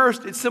 you're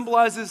immersed. It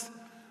symbolizes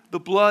the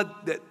blood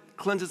that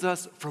cleanses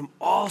us from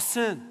all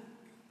sin.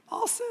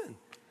 All sin.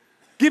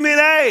 Give me an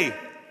A. A.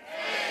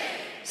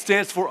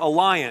 Stands for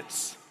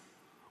alliance.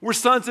 We're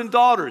sons and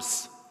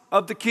daughters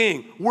of the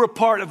King. We're a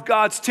part of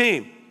God's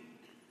team.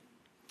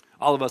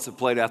 All of us have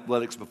played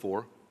athletics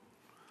before.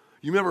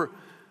 You remember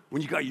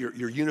when you got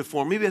your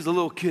uniform, maybe as a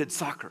little kid,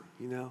 soccer,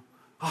 you know?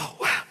 Oh,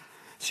 wow,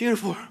 this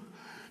uniform,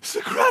 it's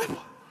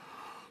incredible.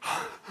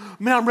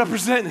 Man, I'm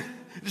representing.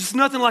 There's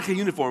nothing like a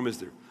uniform, is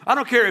there? I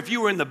don't care if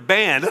you were in the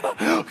band.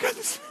 I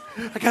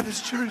got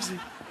this jersey.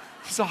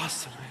 It's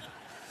awesome, man.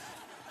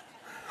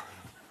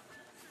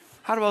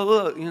 How do I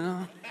look, you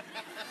know?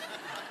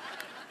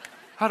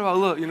 How do I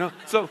look, you know?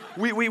 So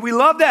we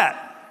love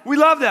that. We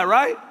love that,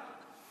 right?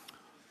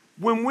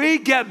 When we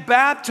get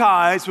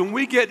baptized, when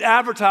we get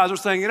advertised, we're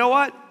saying, you know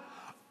what?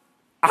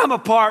 I'm a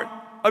part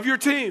of your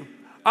team.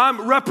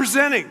 I'm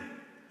representing.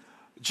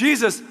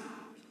 Jesus,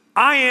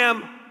 I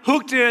am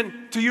hooked in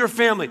to your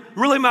family.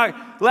 Really, my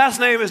last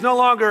name is no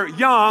longer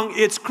Young,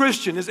 it's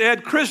Christian. It's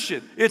Ed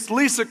Christian. It's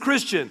Lisa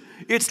Christian.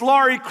 It's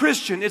Laurie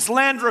Christian. It's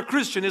Landra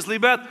Christian. It's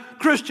Libeth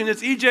Christian.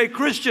 It's EJ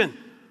Christian.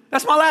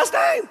 That's my last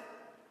name.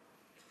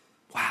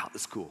 Wow,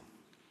 that's cool.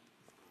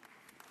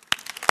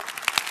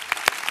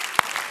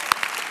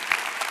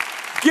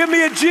 Give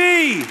me a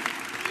G.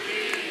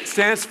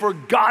 Stands for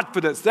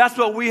Godfidence. That's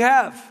what we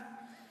have.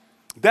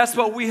 That's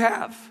what we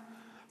have.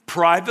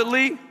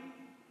 Privately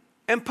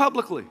and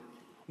publicly.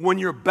 When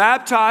you're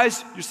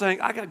baptized, you're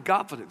saying, I got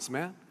Godfidence,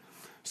 man.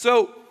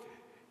 So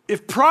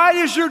if pride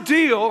is your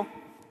deal,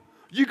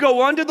 you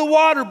go under the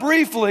water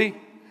briefly,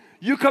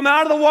 you come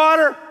out of the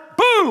water,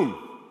 boom,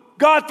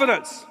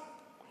 Godfidence.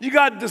 You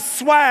got the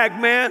swag,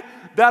 man,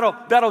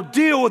 that'll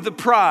deal with the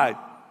pride.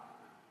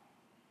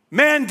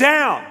 Man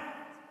down.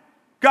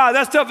 God,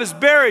 that stuff is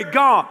buried,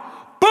 gone.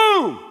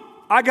 Boom!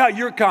 I got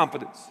your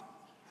confidence.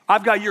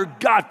 I've got your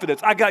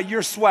Godfidence. I got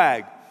your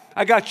swag.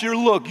 I got your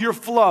look, your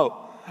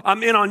flow.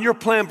 I'm in on your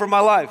plan for my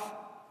life.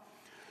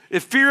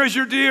 If fear is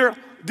your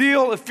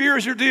deal, if fear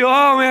is your deal,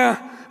 oh man,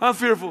 I'm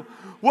fearful.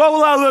 What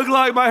will I look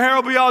like? My hair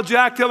will be all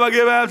jacked up. I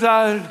get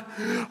baptized.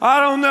 I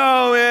don't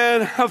know,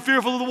 man. I'm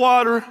fearful of the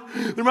water.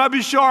 There might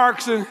be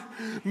sharks, and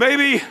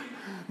maybe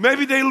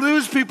they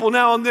lose people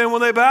now and then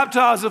when they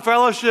baptize the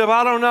fellowship.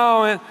 I don't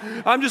know, and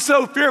I'm just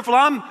so fearful.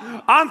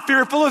 I'm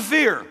fearful of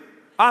fear.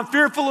 I'm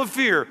fearful of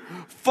fear.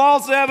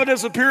 False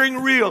evidence appearing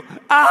real.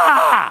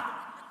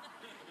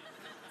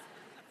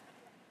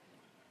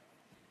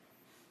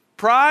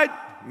 Pride,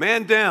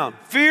 man down.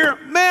 Fear,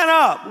 man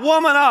up,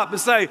 woman up,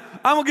 and say,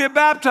 I'm going to get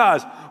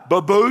baptized.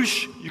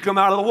 Baboosh, you come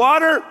out of the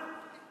water.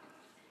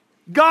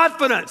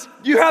 Godfidence.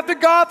 You have the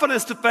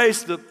confidence to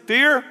face the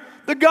fear,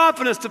 the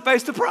confidence to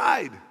face the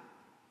pride.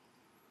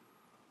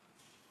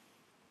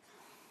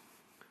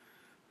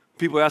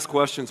 People ask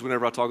questions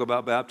whenever I talk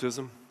about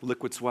baptism,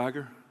 liquid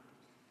swagger.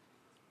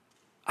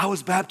 I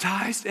was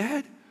baptized,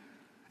 Ed,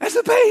 as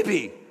a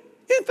baby.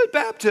 Infant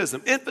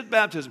baptism, infant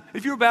baptism.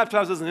 If you were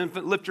baptized as an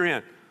infant, lift your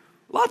hand.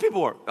 A lot of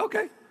people are.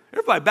 Okay.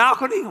 Everybody,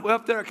 balcony, way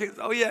up there. Okay.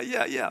 Oh,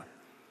 yeah.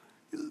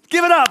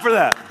 Give it up for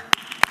that.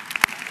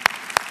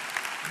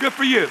 Good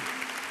for you.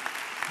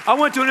 I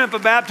went to an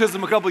infant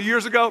baptism a couple of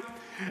years ago,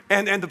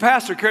 and the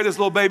pastor carried this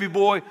little baby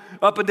boy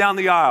up and down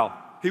the aisle.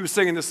 He was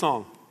singing this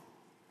song.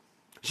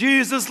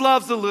 Jesus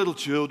loves the little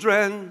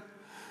children,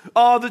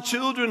 all the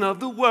children of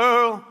the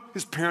world.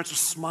 His parents were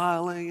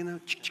smiling, you know,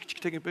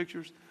 taking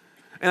pictures.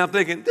 And I'm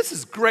thinking, this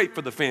is great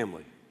for the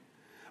family.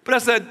 But I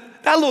said,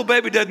 that little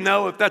baby doesn't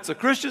know if that's a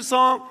Christian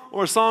song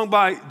or a song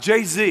by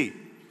Jay-Z.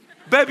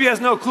 Baby has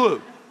no clue.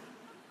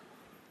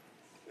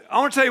 I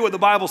want to tell you what the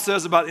Bible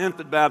says about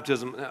infant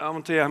baptism. I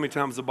want to tell you how many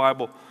times the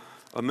Bible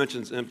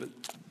mentions infant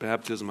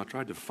baptism. I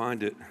tried to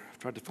find it.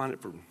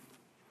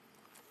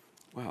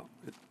 Wow.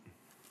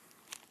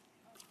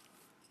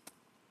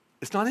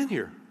 It's not in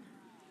here.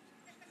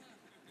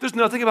 There's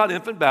nothing about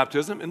infant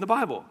baptism in the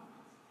Bible.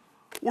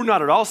 We're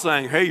not at all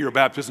saying, hey, your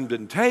baptism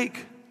didn't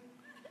take.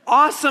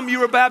 Awesome, you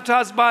were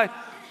baptized by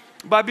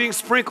being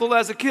sprinkled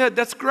as a kid.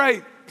 That's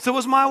great. So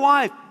was my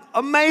wife.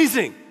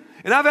 Amazing.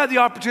 And I've had the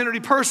opportunity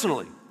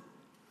personally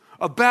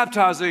of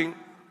baptizing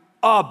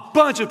a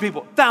bunch of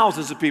people,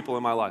 thousands of people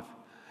in my life.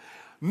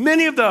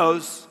 Many of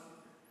those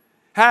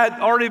had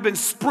already been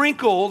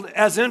sprinkled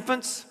as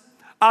infants.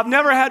 I've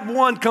never had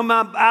one come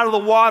out of the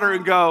water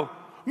and go,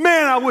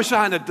 man, I wish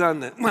I hadn't done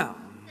that. Well,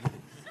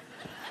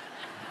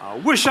 I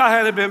wish I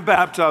hadn't been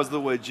baptized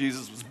the way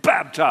Jesus was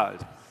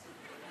baptized.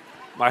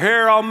 My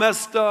hair all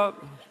messed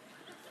up.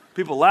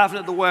 People laughing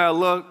at the way I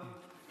look.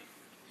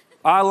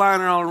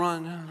 Eyeliner all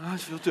run down. I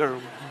feel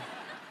terrible.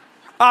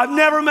 I've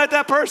never met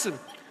that person.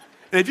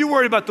 And if you're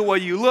worried about the way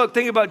you look,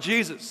 think about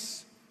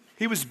Jesus.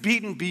 He was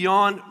beaten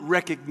beyond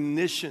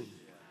recognition.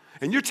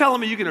 And you're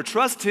telling me you're going to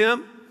trust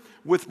him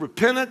with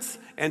repentance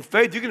and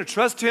faith? You're going to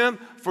trust him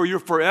for your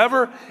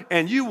forever,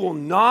 and you will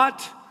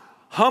not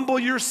humble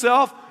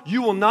yourself?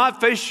 You will not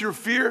face your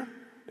fear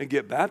and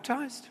get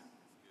baptized?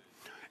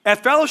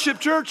 At Fellowship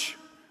Church,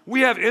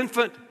 we have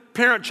infant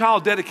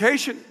parent-child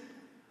dedication.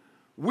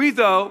 We,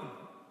 though,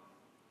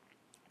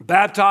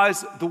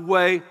 baptize the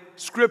way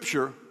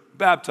Scripture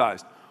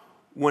baptized.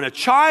 When a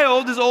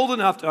child is old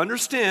enough to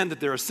understand that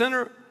they're a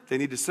sinner, they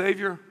need a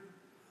Savior,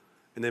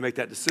 and they make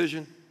that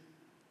decision,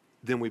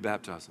 then we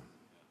baptize them.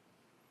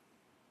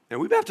 And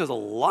we baptize a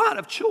lot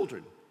of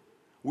children.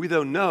 We,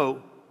 though,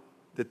 know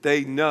that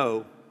they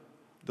know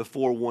the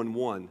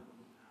 411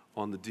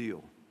 on the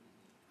deal.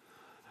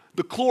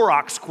 The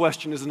Clorox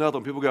question is another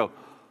one. People go,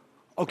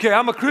 okay,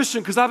 I'm a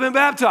Christian because I've been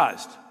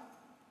baptized.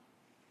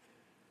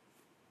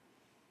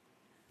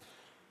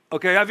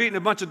 Okay, I've eaten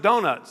a bunch of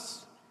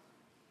donuts.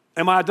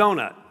 Am I a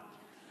donut?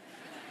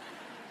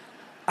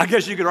 I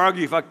guess you could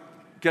argue if I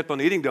kept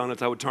on eating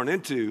donuts, I would turn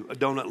into a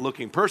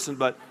donut-looking person,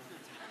 but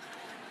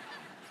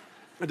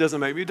it doesn't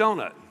make me a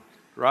donut,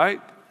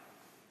 right?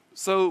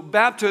 So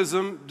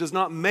baptism does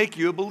not make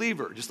you a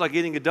believer, just like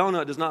eating a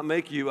donut does not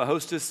make you a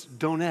hostess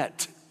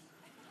donut.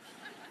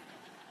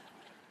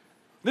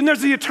 Then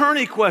there's the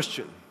attorney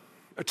question.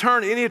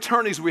 Any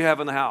attorneys we have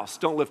in the house,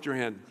 don't lift your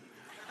hand.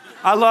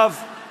 I love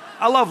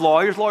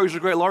lawyers. Lawyers are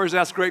great. Lawyers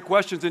ask great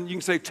questions, and you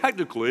can say,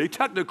 technically,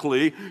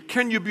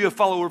 can you be a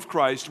follower of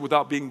Christ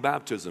without being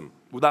baptized?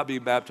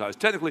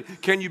 Technically,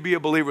 can you be a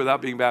believer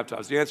without being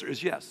baptized? The answer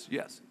is yes.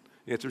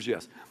 The answer is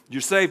yes.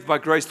 You're saved by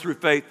grace through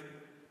faith,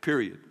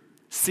 period.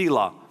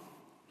 Selah,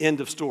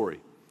 end of story.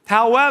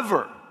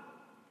 However,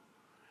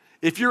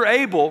 if you're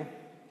able,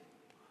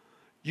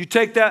 you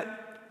take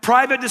that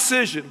private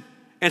decision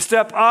and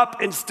step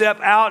up and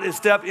step out and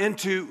step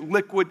into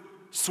liquid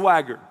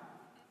swagger.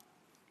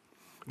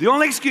 The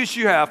only excuse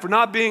you have for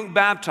not being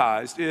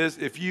baptized is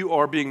if you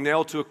are being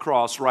nailed to a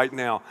cross right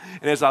now.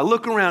 And as I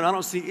look around, I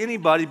don't see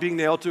anybody being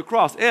nailed to a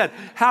cross. Ed,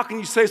 how can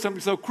you say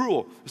something so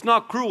cruel? It's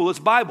not cruel, it's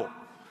Bible.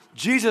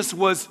 Jesus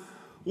was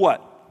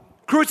what?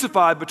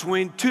 Crucified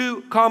between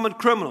two common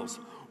criminals.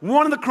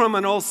 One of the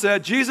criminals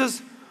said,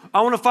 Jesus,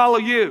 I want to follow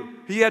you.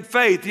 He had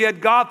faith, he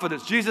had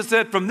confidence. Jesus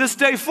said, from this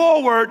day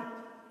forward,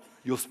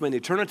 you'll spend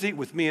eternity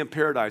with me in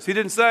paradise. He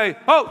didn't say,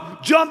 oh,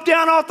 jump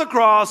down off the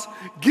cross,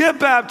 get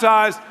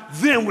baptized,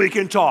 then we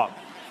can talk.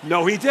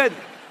 No, he didn't.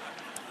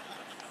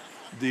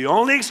 The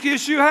only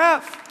excuse you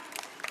have,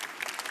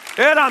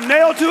 Ed, I'm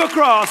nailed to a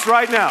cross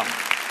right now.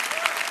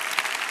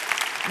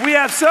 We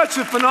have such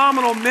a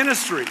phenomenal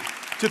ministry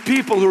to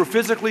people who are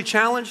physically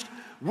challenged.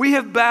 We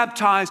have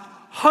baptized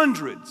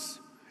hundreds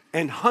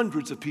and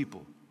hundreds of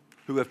people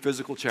who have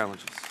physical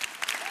challenges.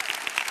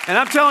 And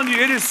I'm telling you,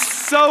 it is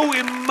so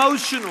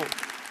emotional.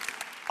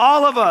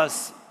 All of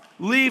us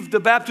leave the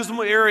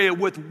baptismal area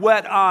with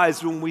wet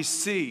eyes when we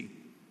see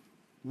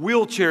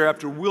wheelchair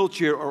after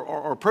wheelchair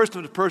or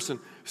person to person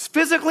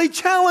physically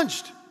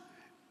challenged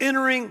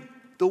entering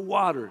the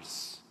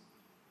waters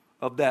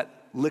of that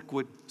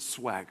liquid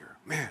swagger.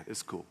 Man,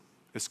 it's cool.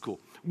 It's cool.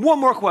 One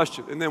more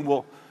question, and then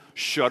we'll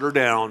shut her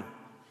down.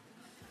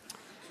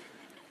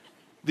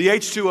 The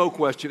H2O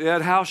question.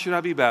 Ed, how should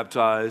I be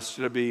baptized?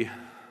 Should I be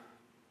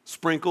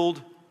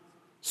sprinkled,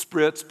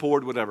 spritz,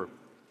 poured, whatever?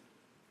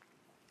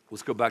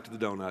 Let's go back to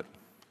the donut.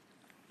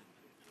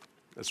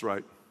 That's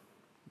right.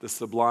 The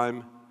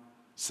sublime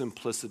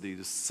simplicity,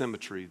 the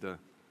symmetry, the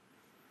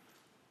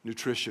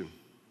nutrition.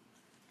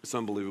 It's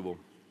unbelievable.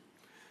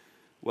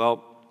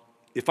 Well,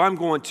 if I'm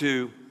going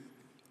to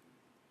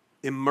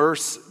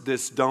immerse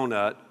this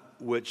donut,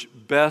 which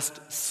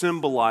best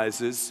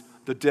symbolizes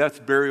the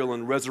death, burial,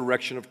 and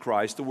resurrection of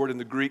Christ, the word in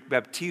the Greek,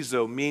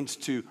 baptizo, means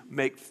to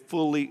make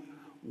fully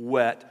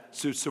wet,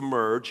 to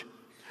submerge.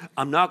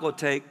 I'm not going to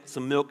take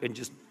some milk and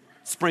just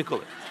sprinkle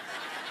it.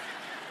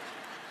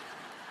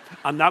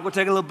 I'm not going to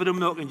take a little bit of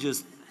milk and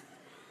just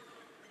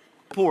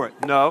pour it.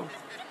 No.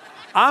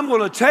 I'm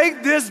going to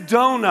take this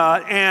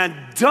donut and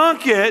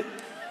dunk it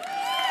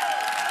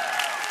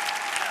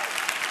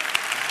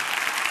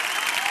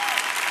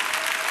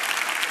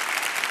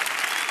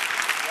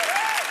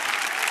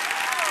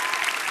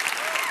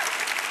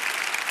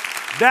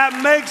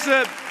That makes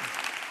it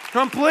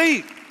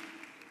complete.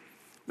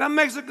 That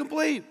makes it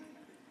complete.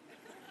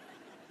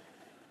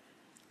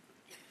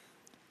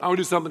 I want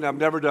to do something that I've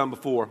never done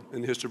before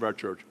in the history of our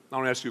church. I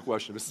want to ask you a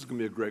question. This is going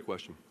to be a great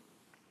question.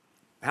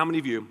 How many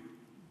of you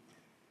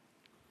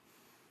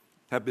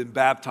have been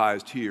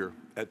baptized here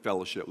at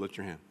Fellowship? Lift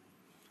your hand.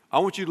 I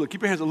want you to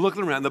keep your hands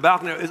looking around. The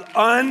balcony is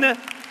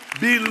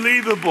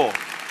unbelievable.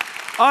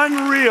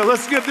 Unreal.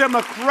 Let's give them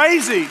a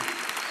crazy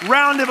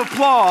round of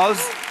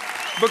applause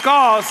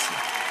because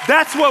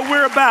that's what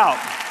we're about.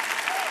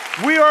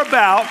 We are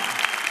about,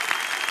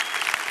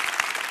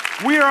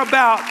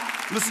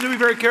 listen to me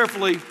very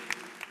carefully,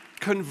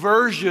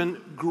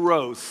 conversion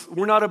growth.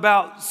 We're not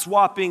about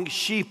swapping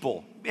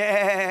sheeple.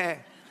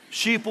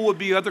 Sheeple would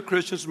be other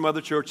Christians from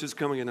other churches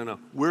coming in. No.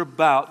 We're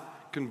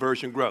about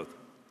conversion growth.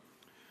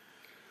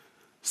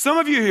 Some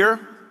of you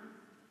here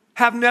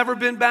have never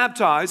been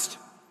baptized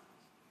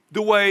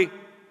the way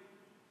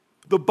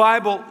the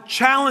Bible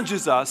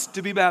challenges us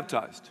to be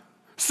baptized.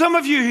 Some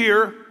of you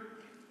here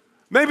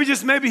maybe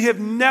have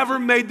never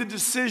made the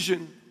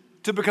decision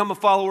to become a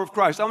follower of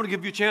Christ. I'm going to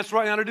give you a chance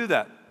right now to do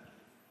that.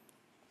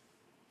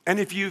 And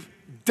if you've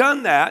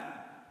done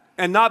that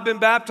and not been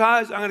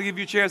baptized, I'm going to give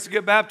you a chance to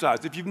get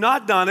baptized. If you've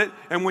not done it,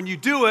 and when you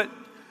do it,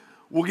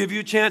 we'll give you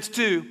a chance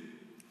to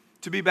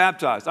be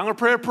baptized. I'm going to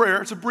pray a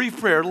prayer. It's a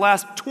brief prayer. It'll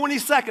last 20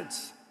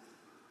 seconds.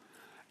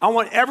 I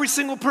want every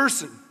single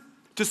person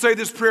to say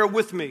this prayer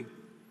with me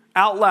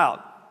out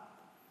loud.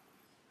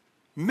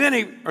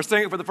 Many are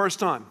saying it for the first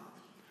time.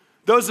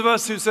 Those of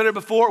us who said it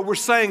before, we're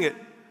saying it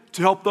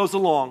to help those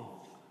along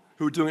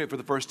who are doing it for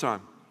the first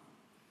time.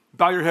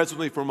 Bow your heads with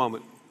me for a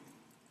moment.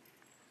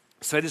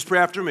 Say this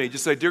prayer after me.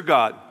 Just say, Dear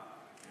God,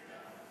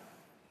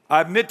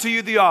 I admit to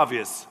you the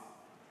obvious,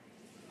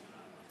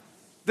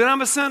 that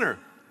I'm a sinner.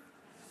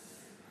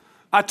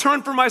 I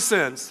turn from my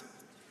sins.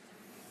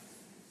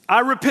 I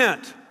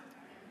repent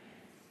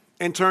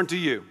and turn to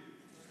you.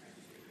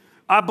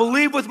 I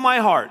believe with my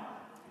heart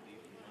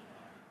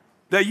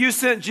that you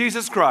sent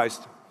Jesus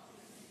Christ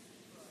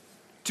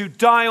to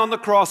die on the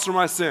cross for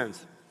my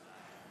sins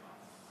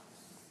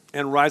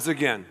and rise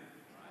again.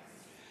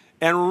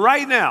 And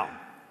right now,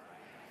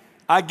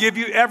 I give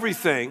you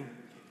everything,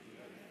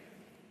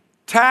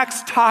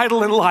 tax,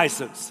 title, and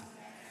license,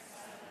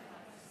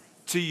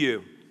 to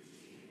you.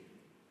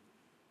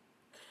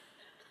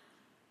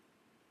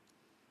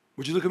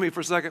 Would you look at me for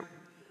a second?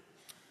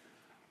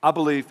 I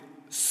believe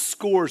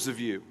scores of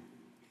you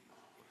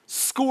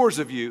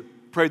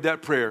prayed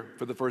that prayer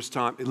for the first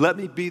time. And let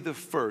me be the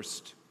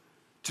first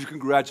to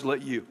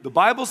congratulate you. The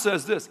Bible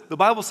says this. The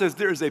Bible says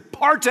there is a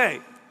party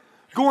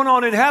going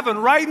on in heaven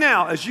right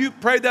now as you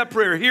prayed that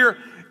prayer here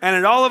and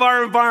in all of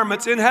our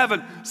environments in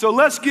heaven. So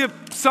let's give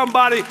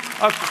somebody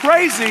a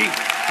crazy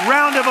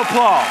round of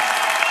applause.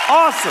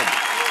 Awesome.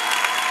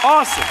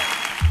 Awesome.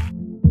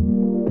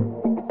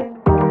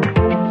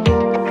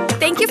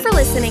 Thank you for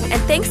listening,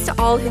 and thanks to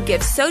all who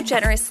give so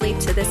generously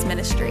to this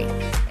ministry.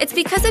 It's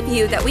because of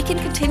you that we can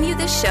continue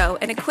this show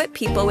and equip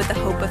people with the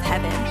hope of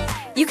heaven.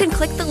 You can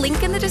click the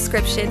link in the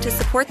description to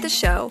support the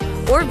show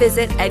or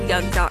visit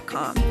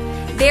edyoung.com.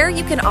 There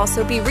you can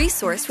also be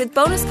resourced with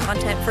bonus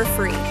content for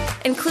free,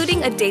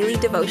 including a daily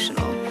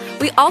devotional.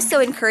 We also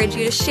encourage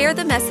you to share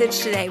the message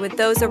today with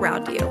those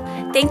around you.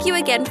 Thank you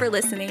again for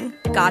listening.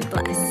 God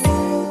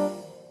bless.